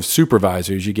the board of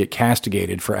supervisors, you get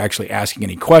castigated for actually asking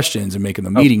any questions and making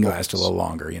the meeting last a little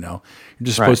longer. You know, you're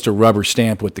just supposed to rubber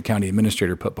stamp what the county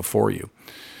administrator put before you.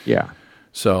 Yeah.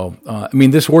 So, I mean,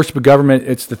 this worship of government,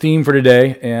 it's the theme for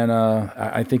today, and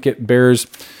I think it bears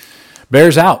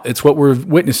out. It's what we're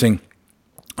witnessing.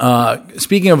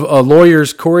 Speaking of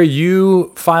lawyers, Corey,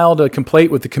 you filed a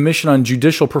complaint with the Commission on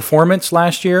Judicial Performance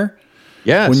last year.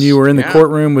 Yes. When you were in the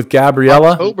courtroom with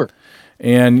Gabriella. October.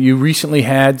 And you recently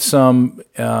had some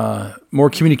more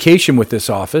communication with this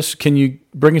office. Can you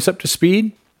bring us up to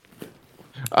speed?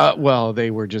 Well, they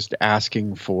were just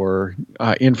asking for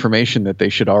information that they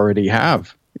should already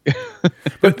have.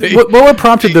 But what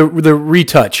prompted the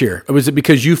retouch here? Was it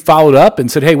because you followed up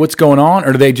and said, "Hey, what's going on?"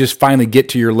 Or did they just finally get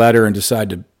to your letter and decide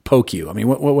to poke you? I mean,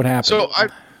 what would happen? So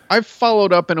I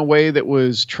followed up in a way that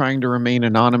was trying to remain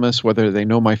anonymous. Whether they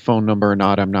know my phone number or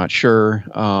not, I'm not sure.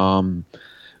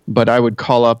 But I would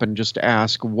call up and just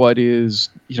ask, what's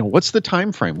the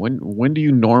time frame? When do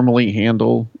you normally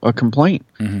handle a complaint?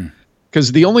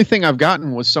 Because the only thing I've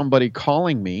gotten was somebody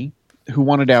calling me who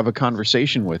wanted to have a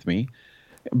conversation with me,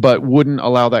 but wouldn't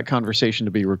allow that conversation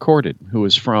to be recorded. Who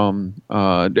was from?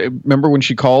 Remember when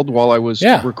she called while I was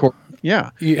recording? Yeah,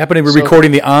 you happen to be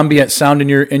recording the ambient sound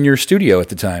in your studio at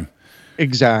the time.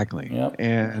 Exactly. Yep.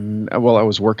 And I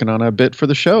was working on a bit for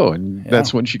the show, and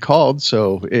that's when she called.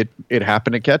 So it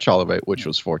happened to catch all of it, which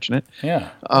was fortunate. Yeah.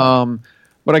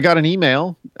 But I got an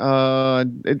email. I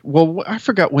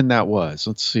forgot when that was.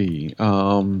 Let's see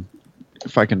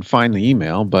if I can find the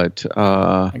email. But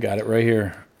I got it right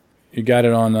here. You got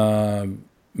it on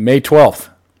May 12th.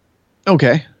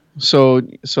 Okay. So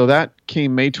that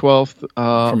came May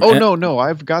 12th. No.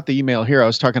 I've got the email here. I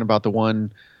was talking about the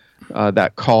one,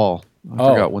 that call. I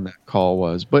forgot when that call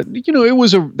was. But, it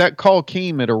was that call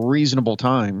came at a reasonable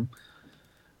time.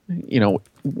 It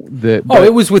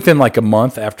was within like a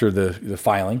month after the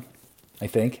filing, I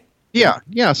think.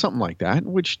 Yeah, something like that,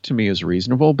 which to me is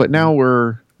reasonable. But now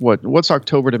we're, what's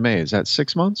October to May? Is that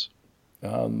 6 months?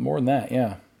 More than that,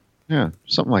 yeah. Yeah,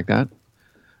 something like that.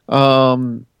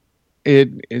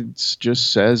 It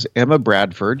just says Emma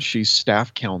Bradford. She's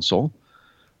staff counsel,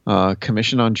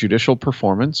 Commission on Judicial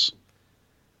Performance.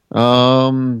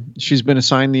 She's been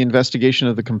assigned the investigation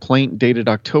of the complaint dated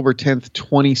October 10th,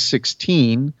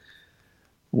 2016,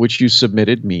 which you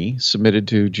submitted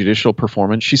to Judicial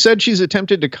Performance. She said she's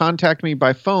attempted to contact me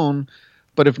by phone,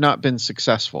 but have not been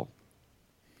successful,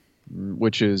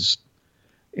 which is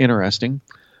interesting.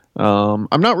 I'm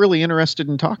not really interested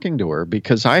in talking to her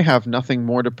because I have nothing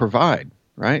more to provide,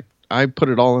 right? I put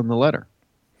it all in the letter.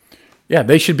 Yeah,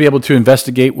 they should be able to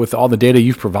investigate with all the data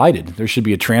you've provided. There should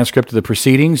be a transcript of the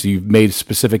proceedings. You've made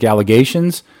specific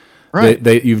allegations. Right.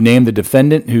 You've named the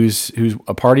defendant who's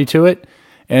a party to it,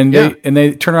 and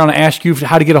they turn around and ask you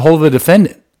how to get a hold of the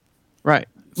defendant. Right.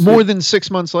 More than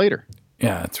 6 months later.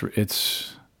 Yeah,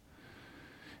 it's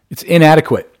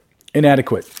inadequate.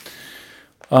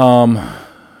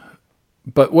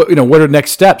 But what are the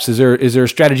next steps? Is there a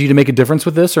strategy to make a difference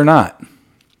with this or not?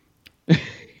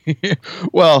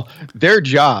 Well, their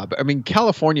job,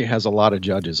 California has a lot of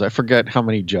judges. I forget how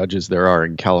many judges there are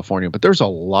in California, but there's a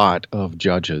lot of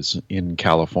judges in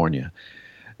California.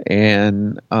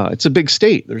 And it's a big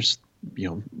state. There's,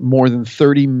 more than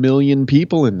 30 million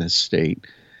people in this state.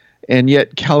 And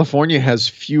yet California has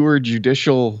fewer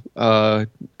judicial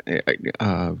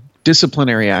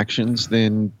disciplinary actions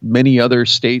than many other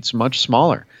states much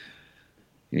smaller.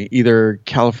 Either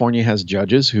California has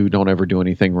judges who don't ever do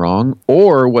anything wrong,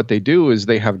 or what they do is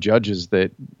they have judges that,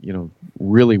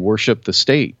 really worship the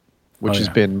state, which has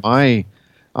been my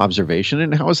observation.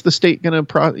 And how is the state going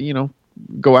to,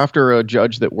 go after a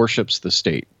judge that worships the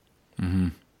state? Mm-hmm.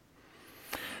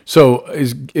 So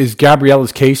is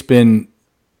Gabriella's case been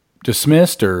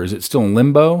dismissed, or is it still in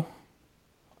limbo?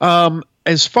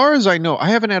 As far as I know, I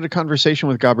haven't had a conversation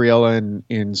with Gabriella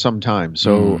in some time.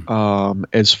 So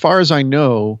as far as I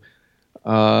know,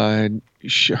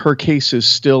 her case is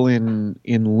still in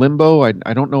limbo.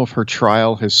 I don't know if her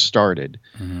trial has started.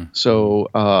 Mm-hmm. So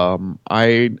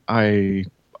I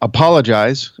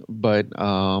apologize, but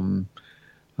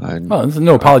there's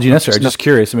no apology necessary. I'm just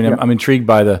curious. I'm intrigued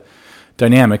by the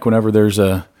dynamic whenever there's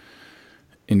a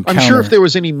encounter. I'm sure if there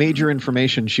was any major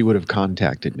information, she would have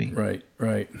contacted me.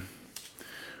 Right.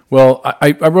 Well,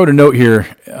 I wrote a note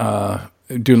here,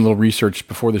 doing a little research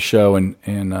before the show, and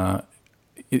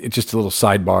it's just a little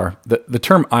sidebar. The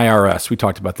term IRS, we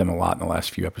talked about them a lot in the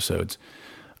last few episodes.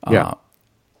 Yeah.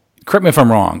 Correct me if I'm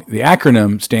wrong. The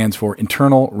acronym stands for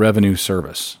Internal Revenue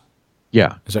Service.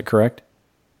 Yeah. Is that correct?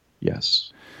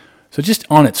 Yes. So just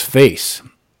on its face,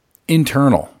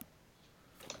 internal,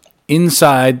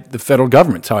 inside the federal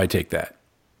government's how I take that.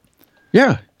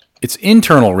 Yeah. It's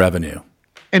internal revenue.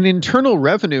 And internal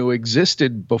revenue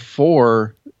existed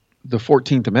before the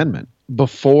 14th Amendment,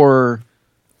 before,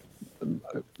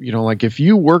 like if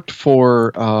you worked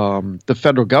for the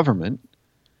federal government,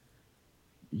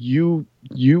 you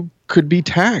could be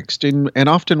taxed and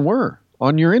often were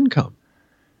on your income.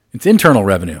 It's internal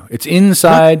revenue. It's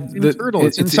inside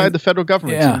it's inside the federal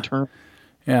government. Yeah. It's internal.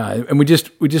 Yeah, and we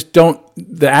just don't.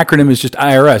 The acronym is just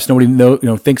IRS.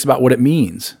 Nobody thinks about what it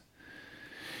means.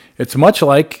 It's much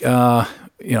like and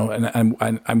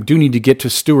I do need to get to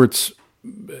Stuart's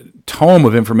tome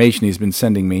of information he's been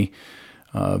sending me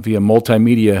via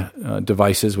multimedia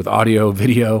devices with audio,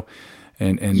 video,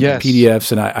 and yes.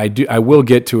 PDFs, and I will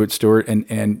get to it, Stuart.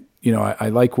 And I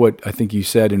like what I think you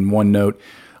said in one note.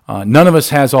 None of us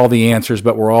has all the answers,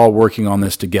 but we're all working on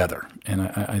this together, and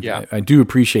I do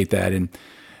appreciate that.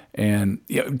 And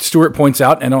Stuart points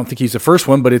out, and I don't think he's the first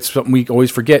one, but it's something we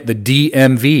always forget: the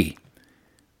DMV.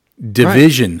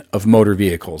 Division of motor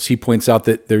vehicles. He points out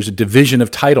that there's a division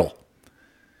of title.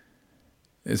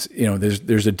 There's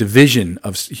a division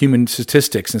of human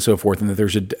statistics and so forth, and that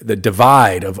there's the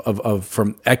divide of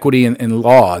from equity and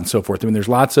law and so forth. I mean, there's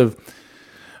lots of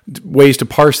ways to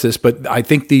parse this, but I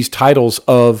think these titles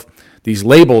of these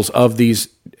labels of these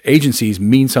agencies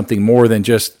mean something more than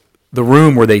just the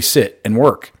room where they sit and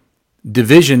work.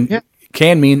 Division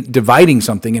can mean dividing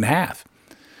something in half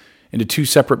into two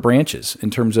separate branches in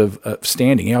terms of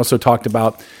standing. He also talked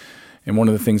about, and one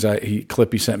of the things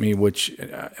clip he sent me, which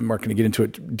I'm not going to get into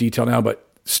it in detail now, but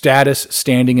status,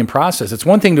 standing, and process. It's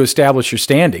one thing to establish your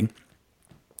standing.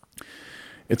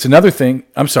 It's another thing.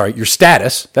 I'm sorry, your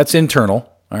status. That's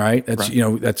internal. All right. That's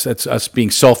right. That's us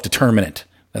being self-determinant.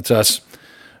 That's us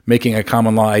making a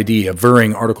common law ID,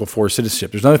 averring Article 4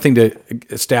 citizenship. There's another thing to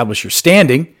establish your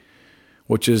standing,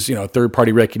 which is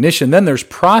third-party recognition. Then there's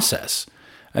process.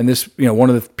 And this, one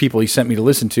of the people he sent me to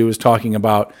listen to is talking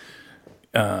about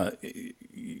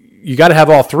you got to have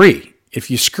all three.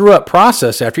 If you screw up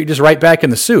process after, you just right back in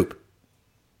the soup.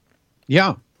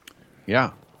 Yeah.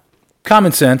 Yeah.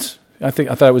 Common sense. I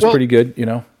thought it was pretty good,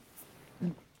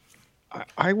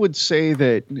 I would say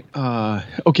that,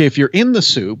 if you're in the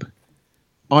soup,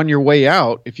 on your way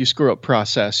out, if you screw up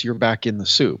process, you're back in the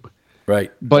soup.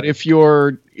 Right. But if you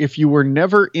were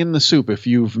never in the soup, if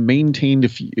you've maintained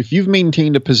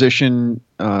a position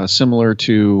similar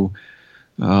to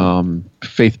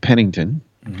Faith Pennington,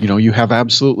 mm-hmm. You have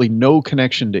absolutely no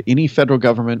connection to any federal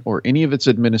government or any of its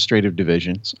administrative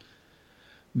divisions,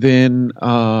 then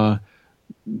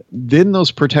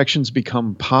those protections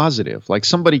become positive. Like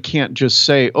somebody can't just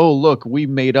say, "Oh, look, we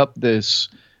made up this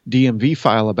DMV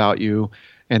file about you."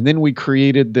 And then we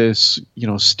created this,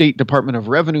 State Department of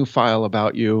Revenue file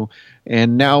about you,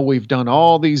 and now we've done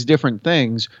all these different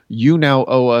things. You now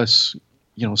owe us,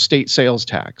 state sales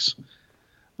tax.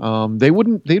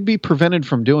 They'd be prevented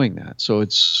from doing that. So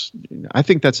I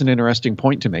think that's an interesting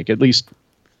point to make, at least,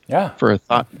 for a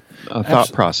thought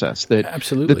process that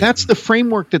absolutely that's the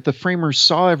framework that the framers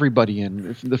saw everybody in.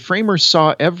 If the framers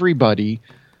saw everybody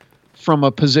from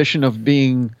a position of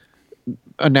being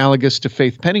analogous to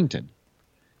Faith Pennington.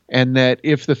 And that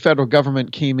if the federal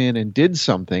government came in and did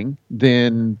something,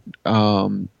 then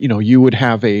you would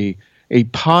have a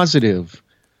positive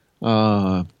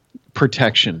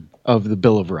protection of the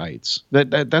Bill of Rights.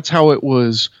 That's how it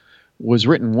was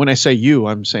written. When I say you,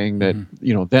 I'm saying that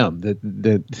them.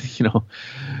 That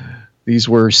these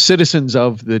were citizens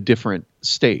of the different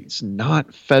states,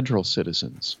 not federal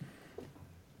citizens.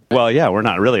 Well, yeah, we're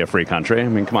not really a free country. I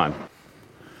mean, come on.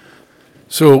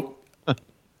 So.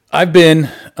 I've been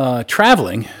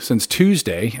traveling since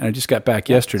Tuesday, and I just got back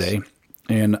yesterday,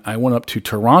 and I went up to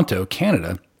Toronto,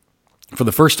 Canada, for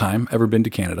the first time ever been to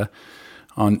Canada,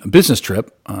 on a business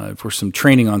trip for some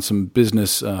training on some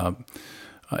business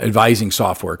advising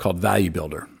software called Value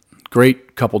Builder.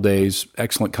 Great couple days,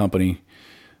 excellent company,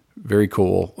 very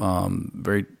cool,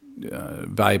 very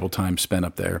valuable time spent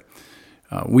up there.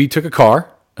 We took a car.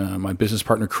 My business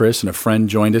partner, Chris, and a friend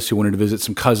joined us who wanted to visit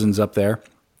some cousins up there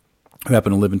who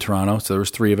happened to live in Toronto. So there was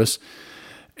three of us.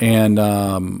 And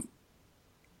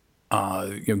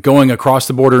going across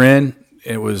the border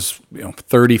it was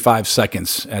 35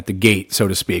 seconds at the gate, so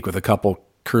to speak, with a couple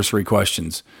cursory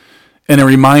questions and a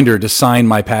reminder to sign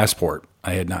my passport.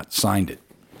 I had not signed it.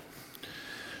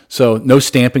 So no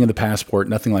stamping of the passport,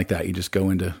 nothing like that. You just go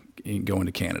into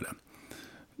Canada.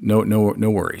 No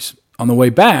worries. On the way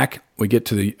back, we get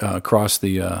to the across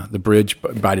the bridge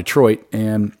by Detroit,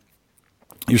 and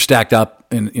you're stacked up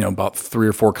in about 3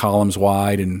 or 4 columns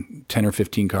wide and 10 or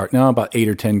 15 cars. No, about 8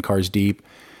 or 10 cars deep.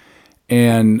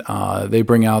 And they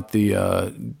bring out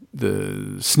the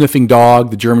sniffing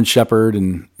dog, the German Shepherd,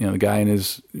 and the guy in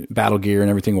his battle gear and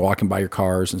everything, walking by your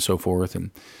cars and so forth.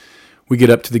 And we get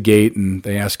up to the gate, and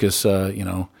they ask us,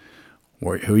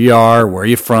 who you are, where are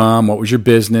you from, what was your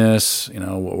business,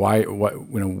 why,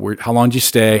 how long did you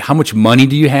stay, how much money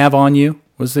do you have on you?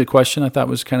 Was the question I thought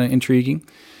was kind of intriguing.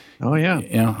 Oh yeah,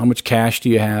 how much cash do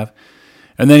you have?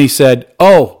 And then he said,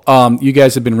 you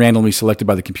guys have been randomly selected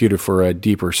by the computer for a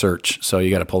deeper search, so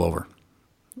you got to pull over.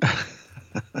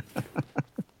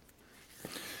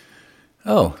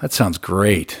 Oh, that sounds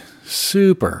great.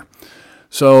 Super.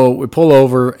 So we pull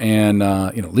over and,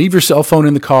 leave your cell phone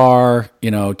in the car,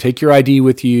 take your ID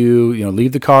with you,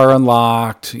 leave the car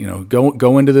unlocked,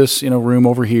 go into this, room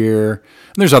over here.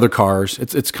 And there's other cars.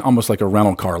 It's almost like a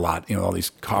rental car lot, all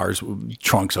these cars,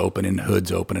 trunks open and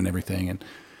hoods open and everything.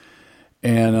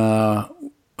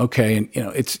 Okay. And,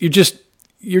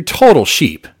 you're total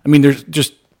sheep. I mean, there's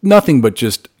just nothing but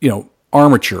just,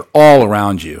 armature all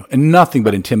around you and nothing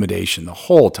but intimidation the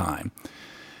whole time.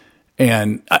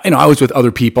 And, I was with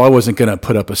other people. I wasn't going to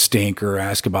put up a stink or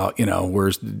ask about,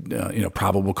 where's,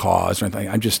 probable cause or anything.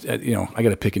 I'm just, I got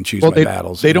to pick and choose my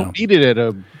battles. They don't need it at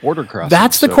a border crossing.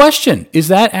 That's the question. Is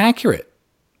that accurate?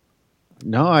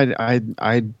 No,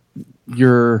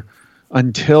 you're,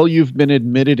 until you've been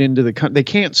admitted into the country, they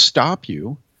can't stop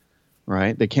you,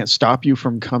 right? They can't stop you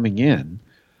from coming in,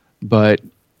 but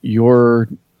your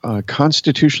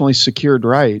constitutionally secured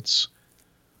rights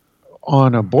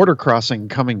on a border crossing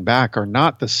coming back are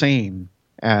not the same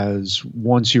as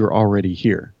once you're already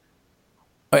here.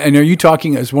 And are you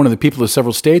talking as one of the people of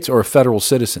several states or a federal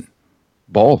citizen?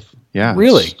 Both. Yeah.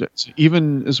 Really?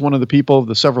 Even as one of the people of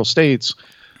the several states,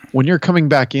 when you're coming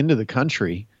back into the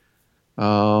country,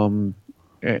 and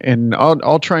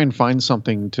I'll try and find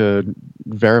something to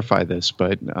verify this,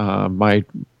 but my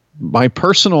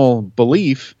personal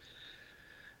belief,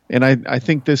 and I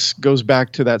think this goes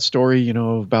back to that story,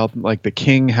 about like the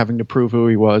king having to prove who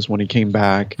he was when he came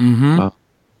back. Mm-hmm.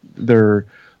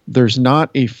 There's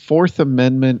not a Fourth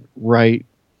Amendment right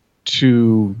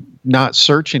to not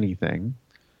search anything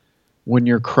when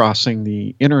you're crossing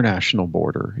the international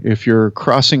border. If you're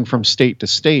crossing from state to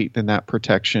state, then that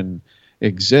protection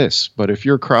exists. But if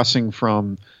you're crossing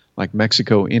from like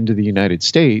Mexico into the United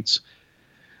States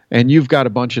and you've got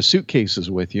a bunch of suitcases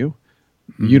with you,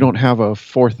 mm-hmm. you don't have a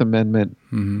Fourth Amendment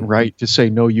mm-hmm. right to say,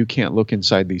 no, you can't look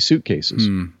inside these suitcases.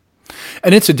 Mm.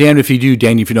 And it's a damned if you do,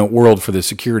 damned if you don't world for the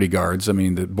security guards. I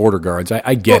mean, the border guards.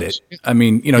 I get it. I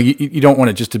mean, you don't want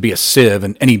it just to be a sieve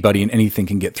and anybody and anything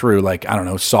can get through. Like, I don't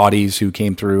know, Saudis who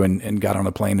came through and got on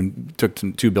a plane and took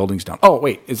 2 buildings down. Oh,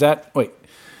 wait, is that? Wait.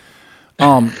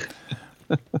 No,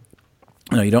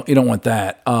 you don't want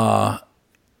that.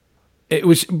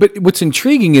 But what's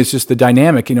intriguing is just the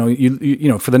dynamic.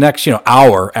 You for the next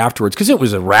hour afterwards, because it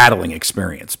was a rattling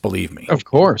experience. Believe me. Of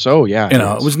course. Oh yeah.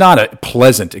 It was not a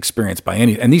pleasant experience by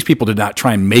any. And these people did not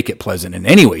try and make it pleasant in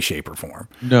any way, shape, or form.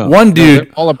 No. One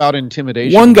dude, all about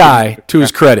intimidation. One guy, to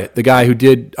his credit, the guy who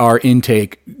did our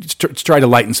intake, tried to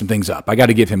lighten some things up. I got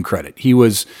to give him credit. He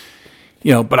was,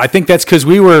 but I think that's because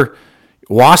we were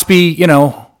waspy,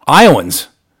 Iowans.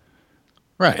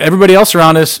 Right. Everybody else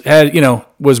around us had,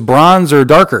 was bronze or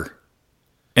darker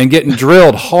and getting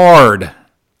drilled hard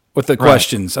with the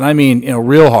questions. And I mean,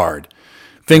 real hard.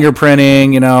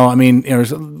 Fingerprinting,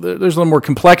 there's a little more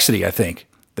complexity, I think,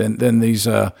 than these,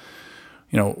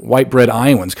 white bread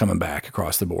Iowans coming back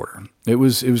across the border.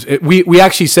 We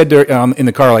actually said there, in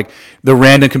the car, like, the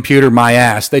random computer, my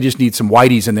ass, they just need some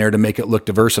whiteys in there to make it look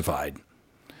diversified.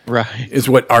 Right. Is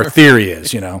what our theory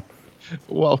is,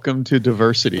 Welcome to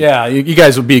diversity. Yeah, you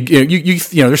guys will be.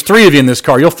 There's 3 of you in this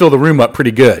car. You'll fill the room up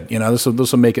pretty good. This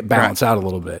will make it balance out a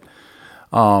little bit.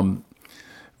 So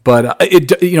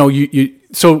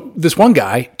this one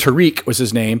guy, Tariq was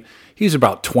his name. He's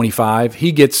about 25.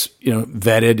 He gets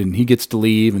vetted and he gets to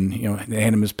leave, and they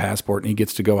hand him his passport and he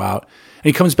gets to go out. And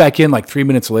he comes back in like 3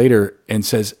 minutes later and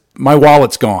says, "My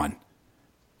wallet's gone."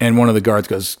 And one of the guards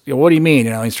goes, "What do you mean?"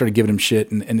 He started giving him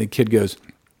shit, and the kid goes,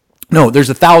 "No, there's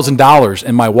 $1,000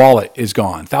 and my wallet is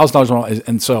gone. $1,000."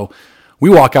 And so we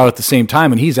walk out at the same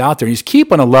time, and he's out there. He's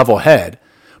keeping a level head,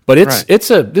 but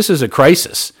this is a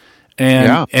crisis.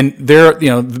 And they're,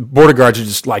 the border guards are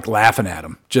just like laughing at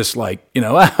him, just like, you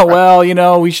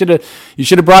should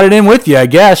have brought it in with you, I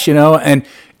guess, and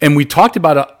And we talked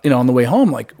about it, on the way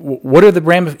home, like, what are the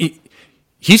ramifications?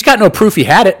 He's got no proof he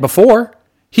had it before.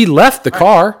 He left the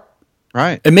car.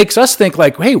 Right. It makes us think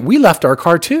like, hey, we left our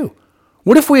car too.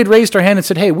 What if we had raised our hand and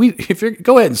said, hey, if you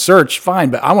go ahead and search,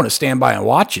 fine, but I want to stand by and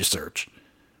watch you search.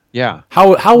 Yeah.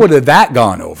 How would have that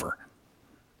gone over?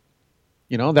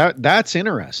 That's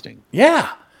interesting.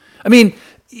 Yeah. I mean,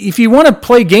 if you want to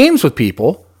play games with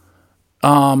people,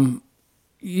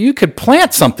 you could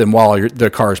plant something while their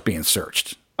car's being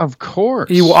searched. Of course.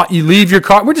 You leave your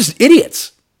car. We're just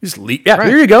idiots. Just leave. Yeah, right.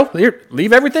 Here you go. Here,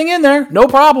 leave everything in there. No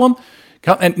problem.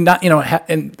 And not,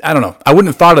 and I don't know. I wouldn't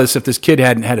have thought of this if this kid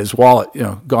hadn't had his wallet,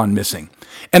 gone missing.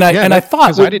 And I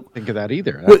thought, I didn't think of that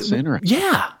either. That's interesting.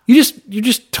 Yeah, you're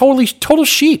just total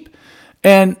sheep.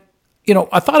 And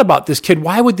I thought about this kid.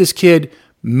 Why would this kid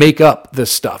make up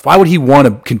this stuff? Why would he want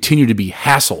to continue to be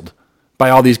hassled by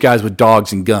all these guys with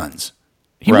dogs and guns?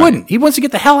 He wouldn't. He wants to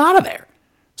get the hell out of there.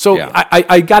 So yeah.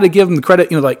 I got to give him the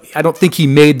credit. I don't think he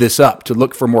made this up to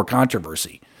look for more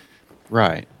controversy.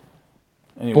 Right.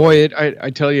 Anyway. Boy, I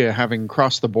tell you, having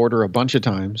crossed the border a bunch of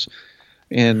times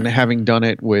and having done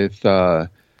it with,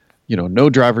 no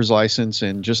driver's license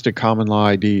and just a common law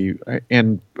ID,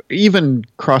 and even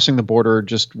crossing the border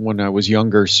just when I was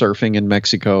younger, surfing in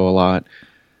Mexico a lot,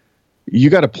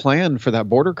 you got to plan for that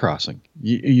border crossing.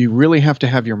 You really have to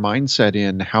have your mindset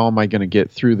in, how am I going to get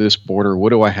through this border?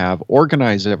 What do I have?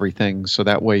 Organize everything so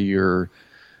that way you're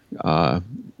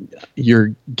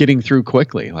getting through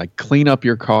quickly. Like clean up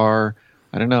your car.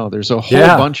 I don't know. There's a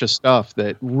whole bunch of stuff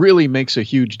that really makes a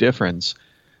huge difference.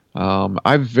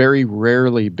 I've very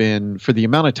rarely been, for the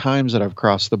amount of times that I've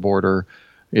crossed the border,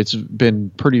 it's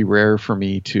been pretty rare for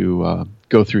me to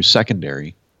go through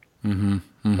secondary. Mm-hmm.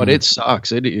 Mm-hmm. But it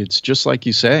sucks. It's just like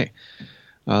you say.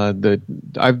 I've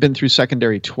been through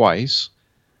secondary twice,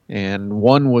 and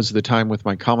one was the time with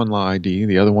my common law ID.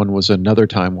 The other one was another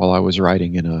time while I was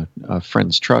riding in a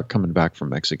friend's truck coming back from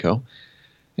Mexico.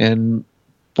 And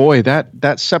boy,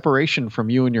 that separation from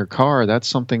you and your car, that's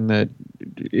something that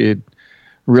it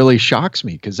really shocks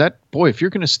me, because if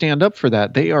you're going to stand up for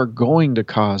that, they are going to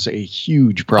cause a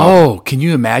huge problem. Oh, can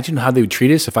you imagine how they would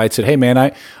treat us if I had said, hey man,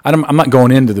 I'm not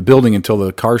going into the building until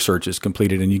the car search is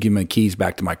completed and you give me my keys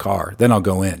back to my car, then I'll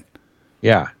go in.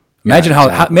 Yeah. Imagine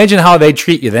how they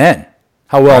treat you then.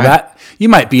 How well that you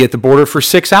might be at the border for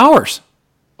 6 hours.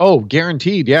 Oh,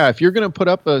 guaranteed. Yeah. If you're going to put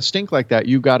up a stink like that,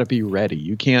 you got to be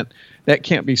ready. That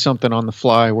can't be something on the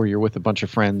fly where you're with a bunch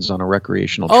of friends on a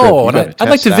recreational trip. Oh, and I'd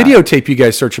like to videotape you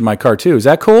guys searching my car too. Is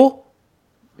that cool?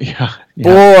 Yeah.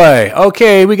 Boy.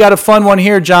 Okay. We got a fun one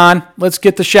here, John. Let's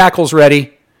get the shackles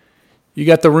ready. You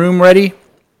got the room ready?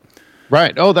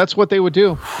 Right. Oh, that's what they would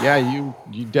do. Yeah.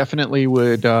 You definitely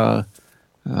would have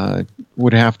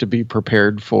to be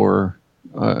prepared for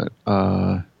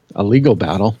a legal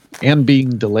battle and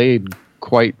being delayed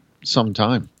quite some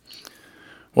time.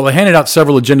 Well, I handed out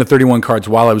several Agenda 31 cards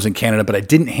while I was in Canada, but I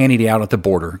didn't hand it out at the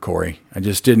border, Corey. I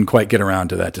just didn't quite get around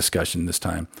to that discussion this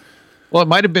time. Well, it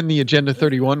might have been the Agenda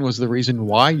 31 was the reason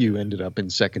why you ended up in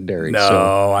secondary.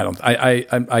 No, I don't.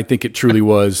 I think it truly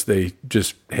was. They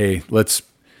just, hey,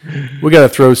 we got to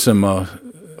throw some.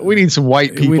 We need some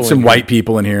white people. We need some white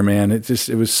people in here, man. It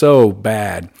was so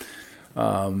bad.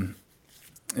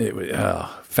 It was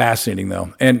fascinating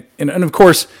though, and of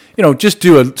course, just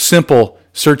do a simple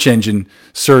search engine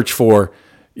search for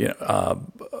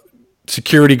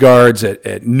security guards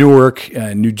at Newark,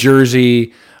 New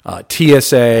Jersey,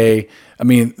 TSA. I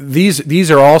mean,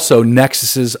 these are also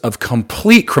nexuses of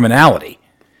complete criminality.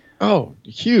 Oh,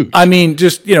 huge. I mean,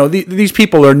 just, these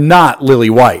people are not lily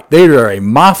white. They are a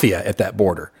mafia at that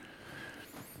border.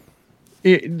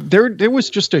 There was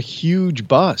just a huge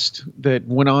bust that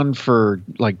went on for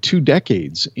like 2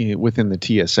 decades within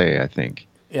the TSA, I think.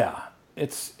 Yeah.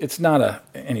 It's not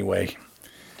anyway,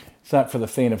 it's not for the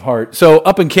faint of heart. So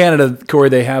up in Canada, Corey,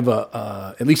 they have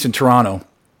at least in Toronto,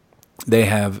 they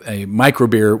have a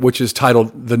microbeer, which is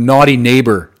titled the Naughty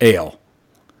Neighbor Ale.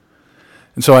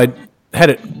 And so I had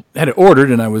it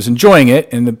ordered and I was enjoying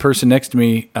it. And the person next to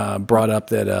me brought up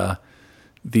that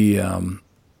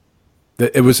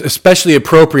that it was especially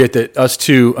appropriate that us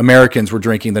two Americans were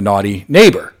drinking the Naughty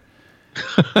Neighbor.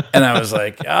 And I was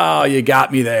like, oh, you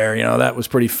got me there. That was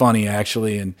pretty funny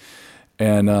actually. And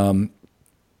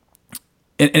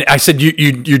I said,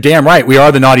 you're damn right. We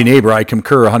are the naughty neighbor. I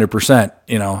concur 100%.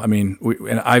 I mean,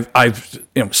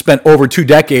 I've spent over 2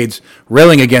 decades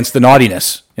railing against the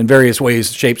naughtiness in various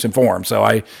ways, shapes and forms. So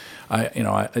I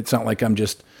it's not like I'm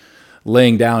just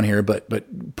laying down here, but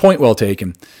point well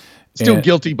taken. Still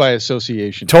guilty by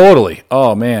association. Totally.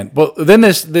 Oh man. But then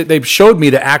they showed me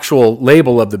the actual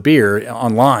label of the beer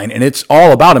online, and it's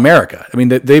all about America. I mean,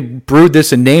 they brewed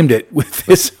this and named it with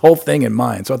this whole thing in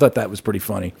mind. So I thought that was pretty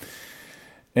funny.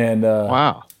 And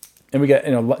wow. And we got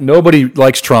nobody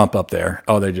likes Trump up there.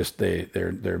 Oh,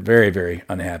 they're very, very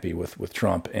unhappy with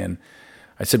Trump. And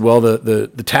I said, well,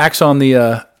 the tax on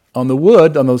the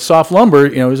wood, on the soft lumber,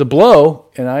 is a blow,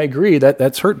 and I agree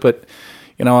that's hurt. But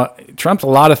Trump's a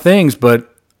lot of things,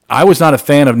 but I was not a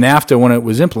fan of NAFTA when it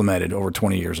was implemented over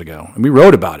 20 years ago, and we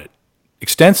wrote about it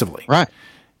extensively. Right.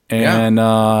 And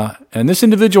and this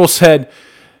individual said,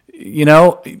 she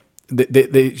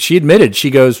admitted, she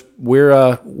goes,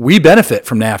 we benefit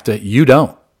from NAFTA, you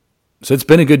don't. So it's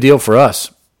been a good deal for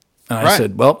us. And I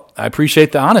said, well, I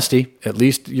appreciate the honesty. At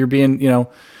least you're being,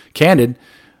 candid.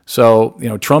 So,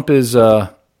 Trump is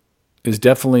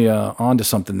definitely onto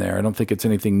something there. I don't think it's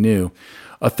anything new.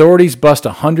 Authorities bust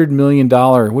 $100 million,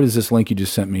 what is this link you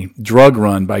just sent me? Drug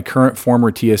run by current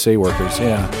former TSA workers.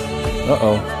 Yeah.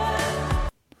 Uh-oh.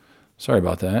 Sorry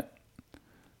about that.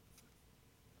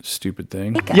 Stupid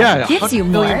thing. Yeah, gives you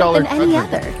more than any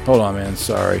other. Hold on, man.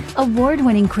 Sorry.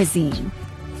 Award-winning cuisine.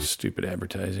 Stupid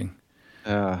advertising.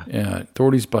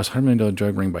 Authorities bust $100 million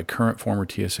drug ring by current former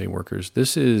TSA workers.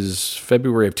 This is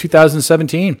February of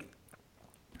 2017.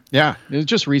 Yeah, it was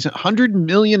just recent. $100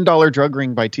 million drug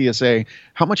ring by TSA.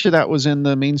 How much of that was in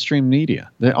the mainstream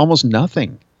media? Almost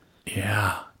nothing.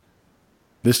 Yeah.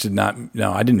 I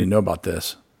didn't even know about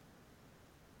this.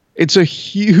 It's a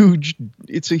huge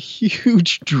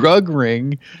drug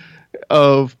ring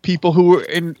of people who were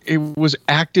it was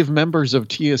active members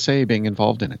of TSA being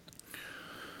involved in it.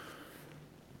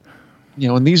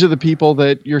 And these are the people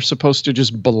that you're supposed to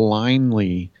just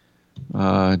blindly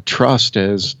trust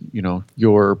as,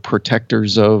 your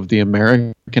protectors of the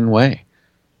American way.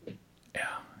 Yeah.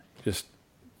 Just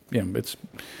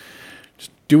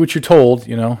do what you're told,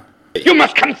 You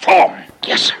must conform.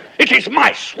 Yes. It is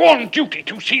my sworn duty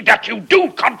to see that you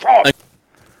do conform.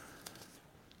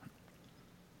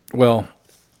 Well,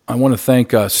 I want to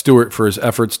thank Stuart for his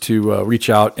efforts to reach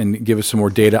out and give us some more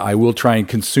data. I will try and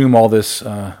consume all this,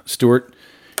 Stuart,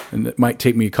 and it might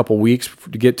take me a couple weeks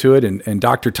to get to it. And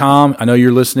Dr. Tom, I know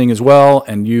you're listening as well,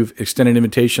 and you've extended an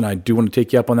invitation. I do want to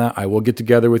take you up on that. I will get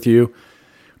together with you.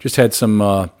 Just had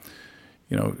some,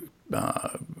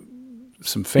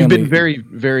 some family. You've been very,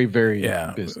 very, very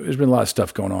busy. There's been a lot of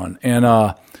stuff going on. And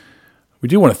we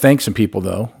do want to thank some people,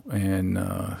 though, and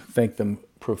thank them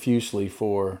profusely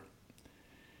for...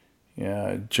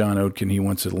 Yeah, John Oatkin, he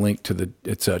wants a link to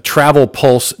it's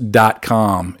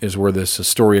travelpulse.com is where this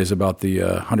story is about the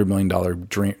 $100 million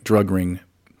drug ring.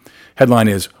 Headline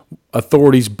is,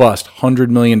 authorities bust $100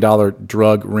 million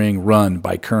drug ring run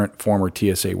by current former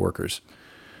TSA workers.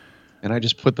 And I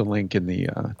just put the link in the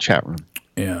chat room.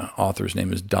 Yeah, author's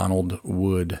name is Donald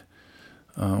Wood.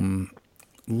 We want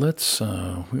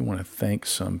to thank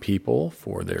some people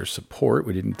for their support.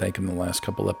 We didn't thank them in the last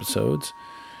couple episodes.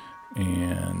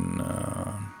 And,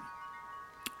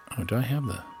 do I have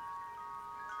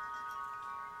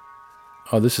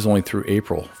this is only through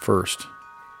April 1st.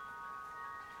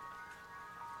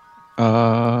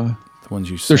 The ones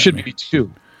you sent There should me. be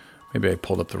two. Maybe I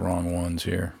pulled up the wrong ones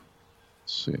here.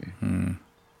 Let's see.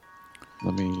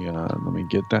 Let me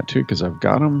get that too, because I've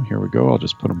got them. Here we go. I'll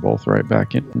just put them both right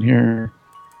back in here.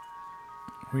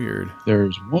 Weird.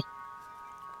 There's one.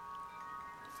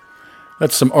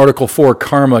 That's some Article 4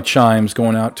 karma chimes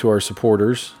going out to our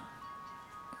supporters.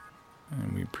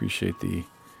 And we appreciate the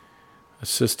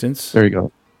assistance. There you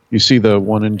go. You see the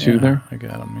 1 and 2 there? I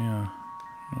got them, yeah.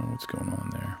 I don't know what's going on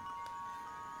there.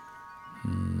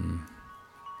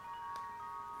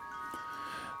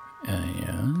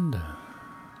 And...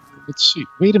 let's see.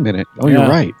 Wait a minute. Oh, you're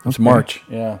right. It's March.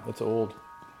 Yeah, that's old.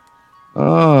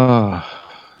 Okay,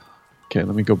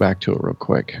 let me go back to it real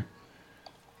quick.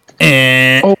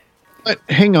 But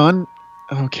hang on.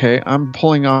 Okay, I'm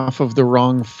pulling off of the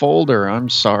wrong folder. I'm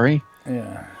sorry.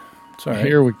 Yeah, it's all right.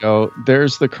 Here we go.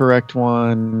 There's the correct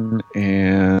one,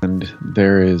 and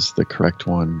there is the correct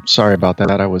one. Sorry about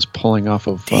that. I was pulling off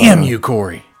of... Damn you,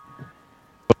 Corey.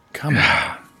 Come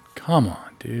on,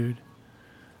 dude.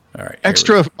 All right.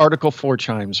 Extra Article 4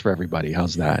 chimes for everybody.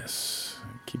 How's that? Yes.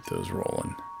 Keep those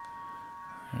rolling.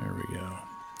 There we go.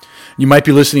 You might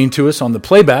be listening to us on the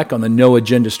playback on the No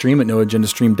Agenda stream at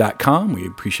noagendastream.com. We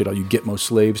appreciate all you Gitmo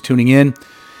slaves tuning in.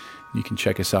 You can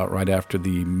check us out right after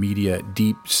the media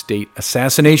deep state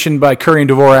assassination by Curry and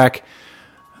Dvorak,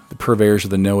 the purveyors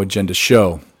of the No Agenda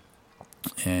show.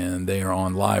 And they are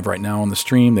on live right now on the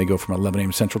stream. They go from 11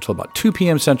 a.m. Central till about 2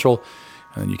 p.m. Central,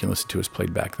 and then you can listen to us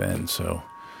played back then. So,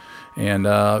 and,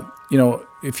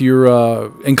 if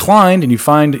you're inclined and you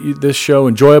find this show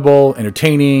enjoyable,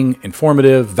 entertaining,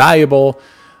 informative, valuable,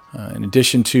 in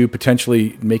addition to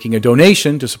potentially making a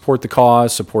donation to support the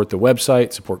cause, support the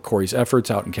website, support Corey's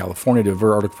efforts out in California to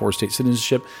avert Article 4 state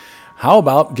citizenship, how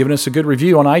about giving us a good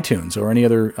review on iTunes or any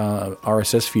other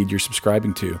RSS feed you're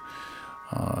subscribing to?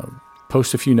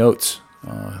 Post a few notes,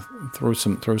 throw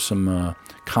some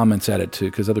comments at it too,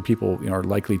 because other people are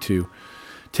likely to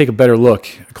take a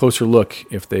closer look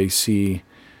if they see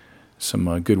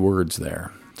some good words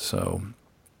there. So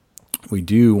we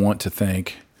do want to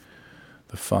thank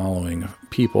the following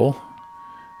people,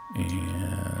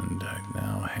 and I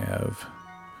now have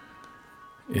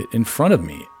it in front of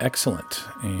me. Excellent.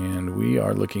 And we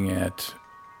are looking at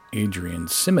Adrian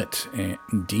Simmet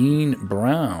and Dean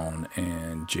Brown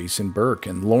and Jason Burke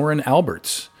and Lauren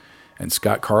Alberts and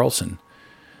Scott Carlson.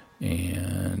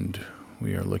 And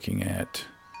we are looking at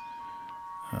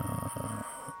The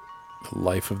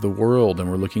Life of the World, and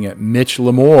we're looking at Mitch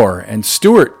Lamore and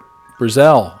Stuart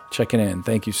Brazell checking in.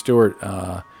 Thank you, Stuart.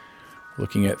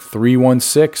 Looking at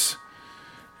 316,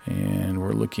 and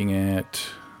we're looking at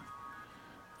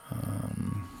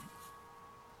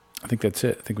I think that's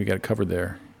it. I think we got it covered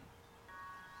there.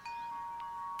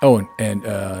 Oh, and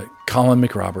Colin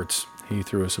McRoberts, he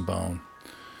threw us a bone.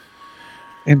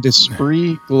 And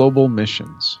Esprit Global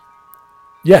Missions.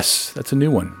 Yes, that's a new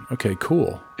one. Okay,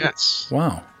 cool. Yes.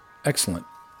 Wow, excellent.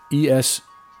 ESPRIT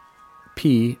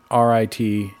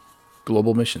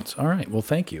Global Missions. All right, well,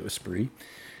 thank you, Esprit.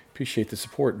 Appreciate the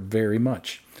support very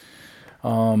much.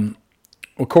 Well,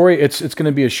 Corey, it's going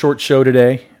to be a short show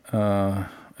today. I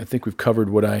think we've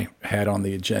covered what I had on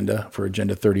the agenda for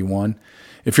Agenda 31.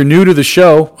 If you're new to the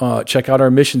show, check out our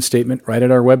mission statement right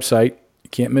at our website. You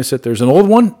can't miss it. There's an old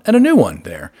one and a new one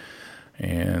there,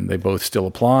 and they both still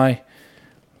apply.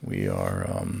 We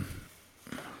are...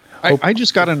 I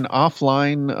just got an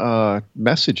offline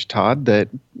message, Todd, that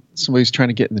somebody's trying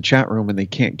to get in the chat room and they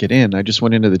can't get in. I just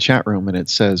went into the chat room and it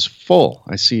says full.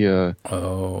 I see a...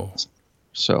 Oh.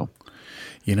 So...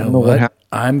 You know what?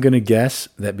 I'm going to guess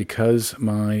that because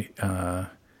my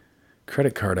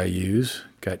credit card I use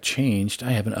got changed, I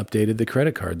haven't updated the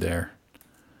credit card there.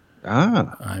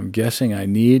 I'm guessing I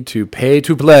need to pay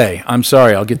to play. I'm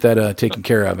sorry. I'll get that taken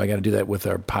care of. I got to do that with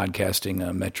our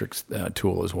podcasting metrics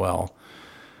tool as well.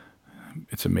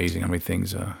 It's amazing how many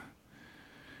things.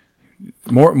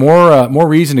 More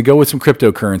reason to go with some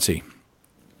cryptocurrency.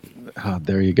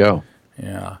 There you go.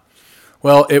 Yeah.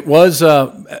 Well, it was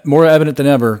more evident than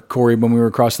ever, Corey, when we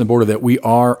were crossing the border, that we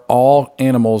are all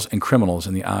animals and criminals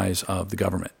in the eyes of the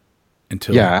government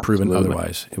until proven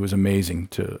otherwise. It was amazing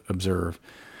to observe.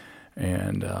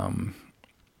 And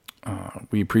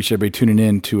we appreciate everybody tuning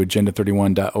in to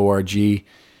agenda31.org.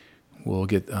 We'll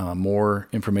get more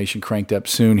information cranked up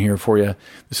soon here for you.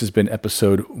 This has been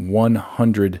episode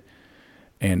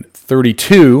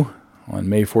 132 on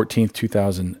May 14th,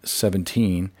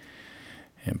 2017.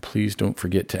 And please don't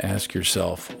forget to ask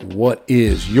yourself, what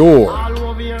is your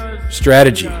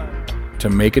strategy to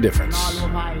make a difference?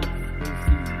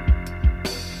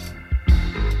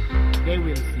 They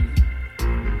will see.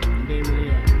 They will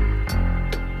hear.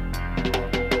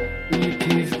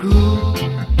 It is good.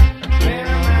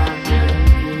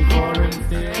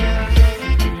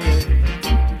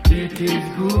 It is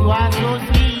good. Why so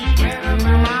sweet?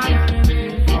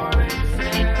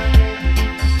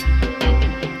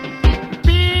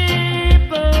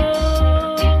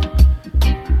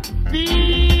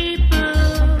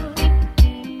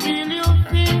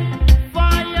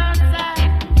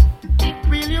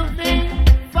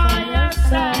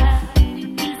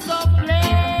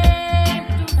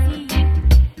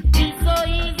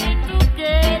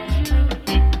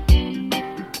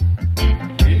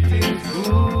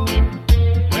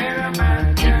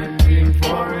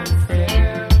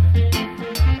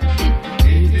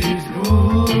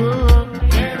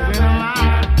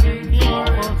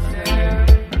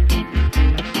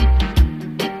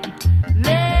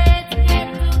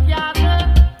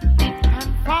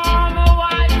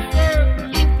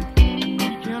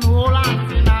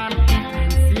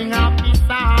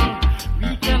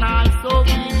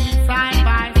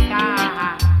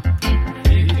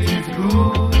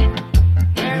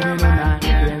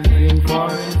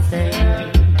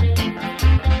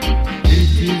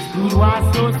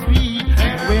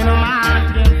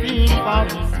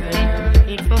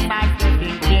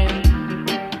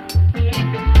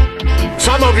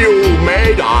 Some of you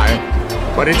may die,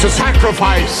 but it's a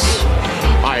sacrifice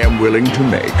I am willing to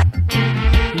make.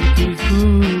 It is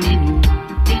good.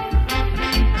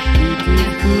 It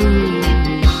is good.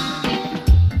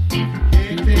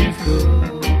 It is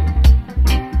good.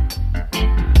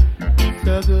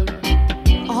 So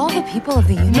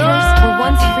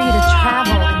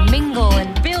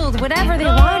whatever they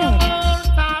wanted.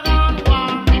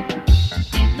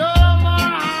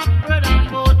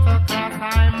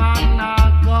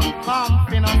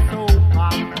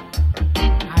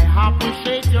 I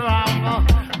appreciate your offer,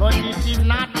 but it is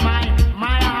not mine.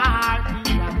 My heart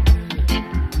is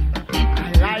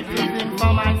I like to sing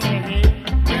for myself.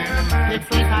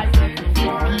 Exercise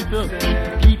people. It's good.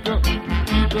 It is good. My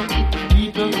people.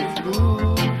 It is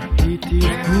good.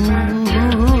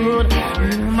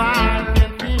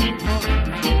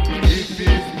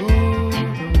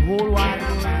 The whole wide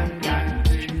world.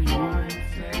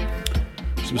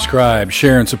 Subscribe,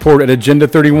 share, and support at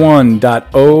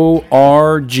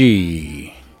agenda31.org.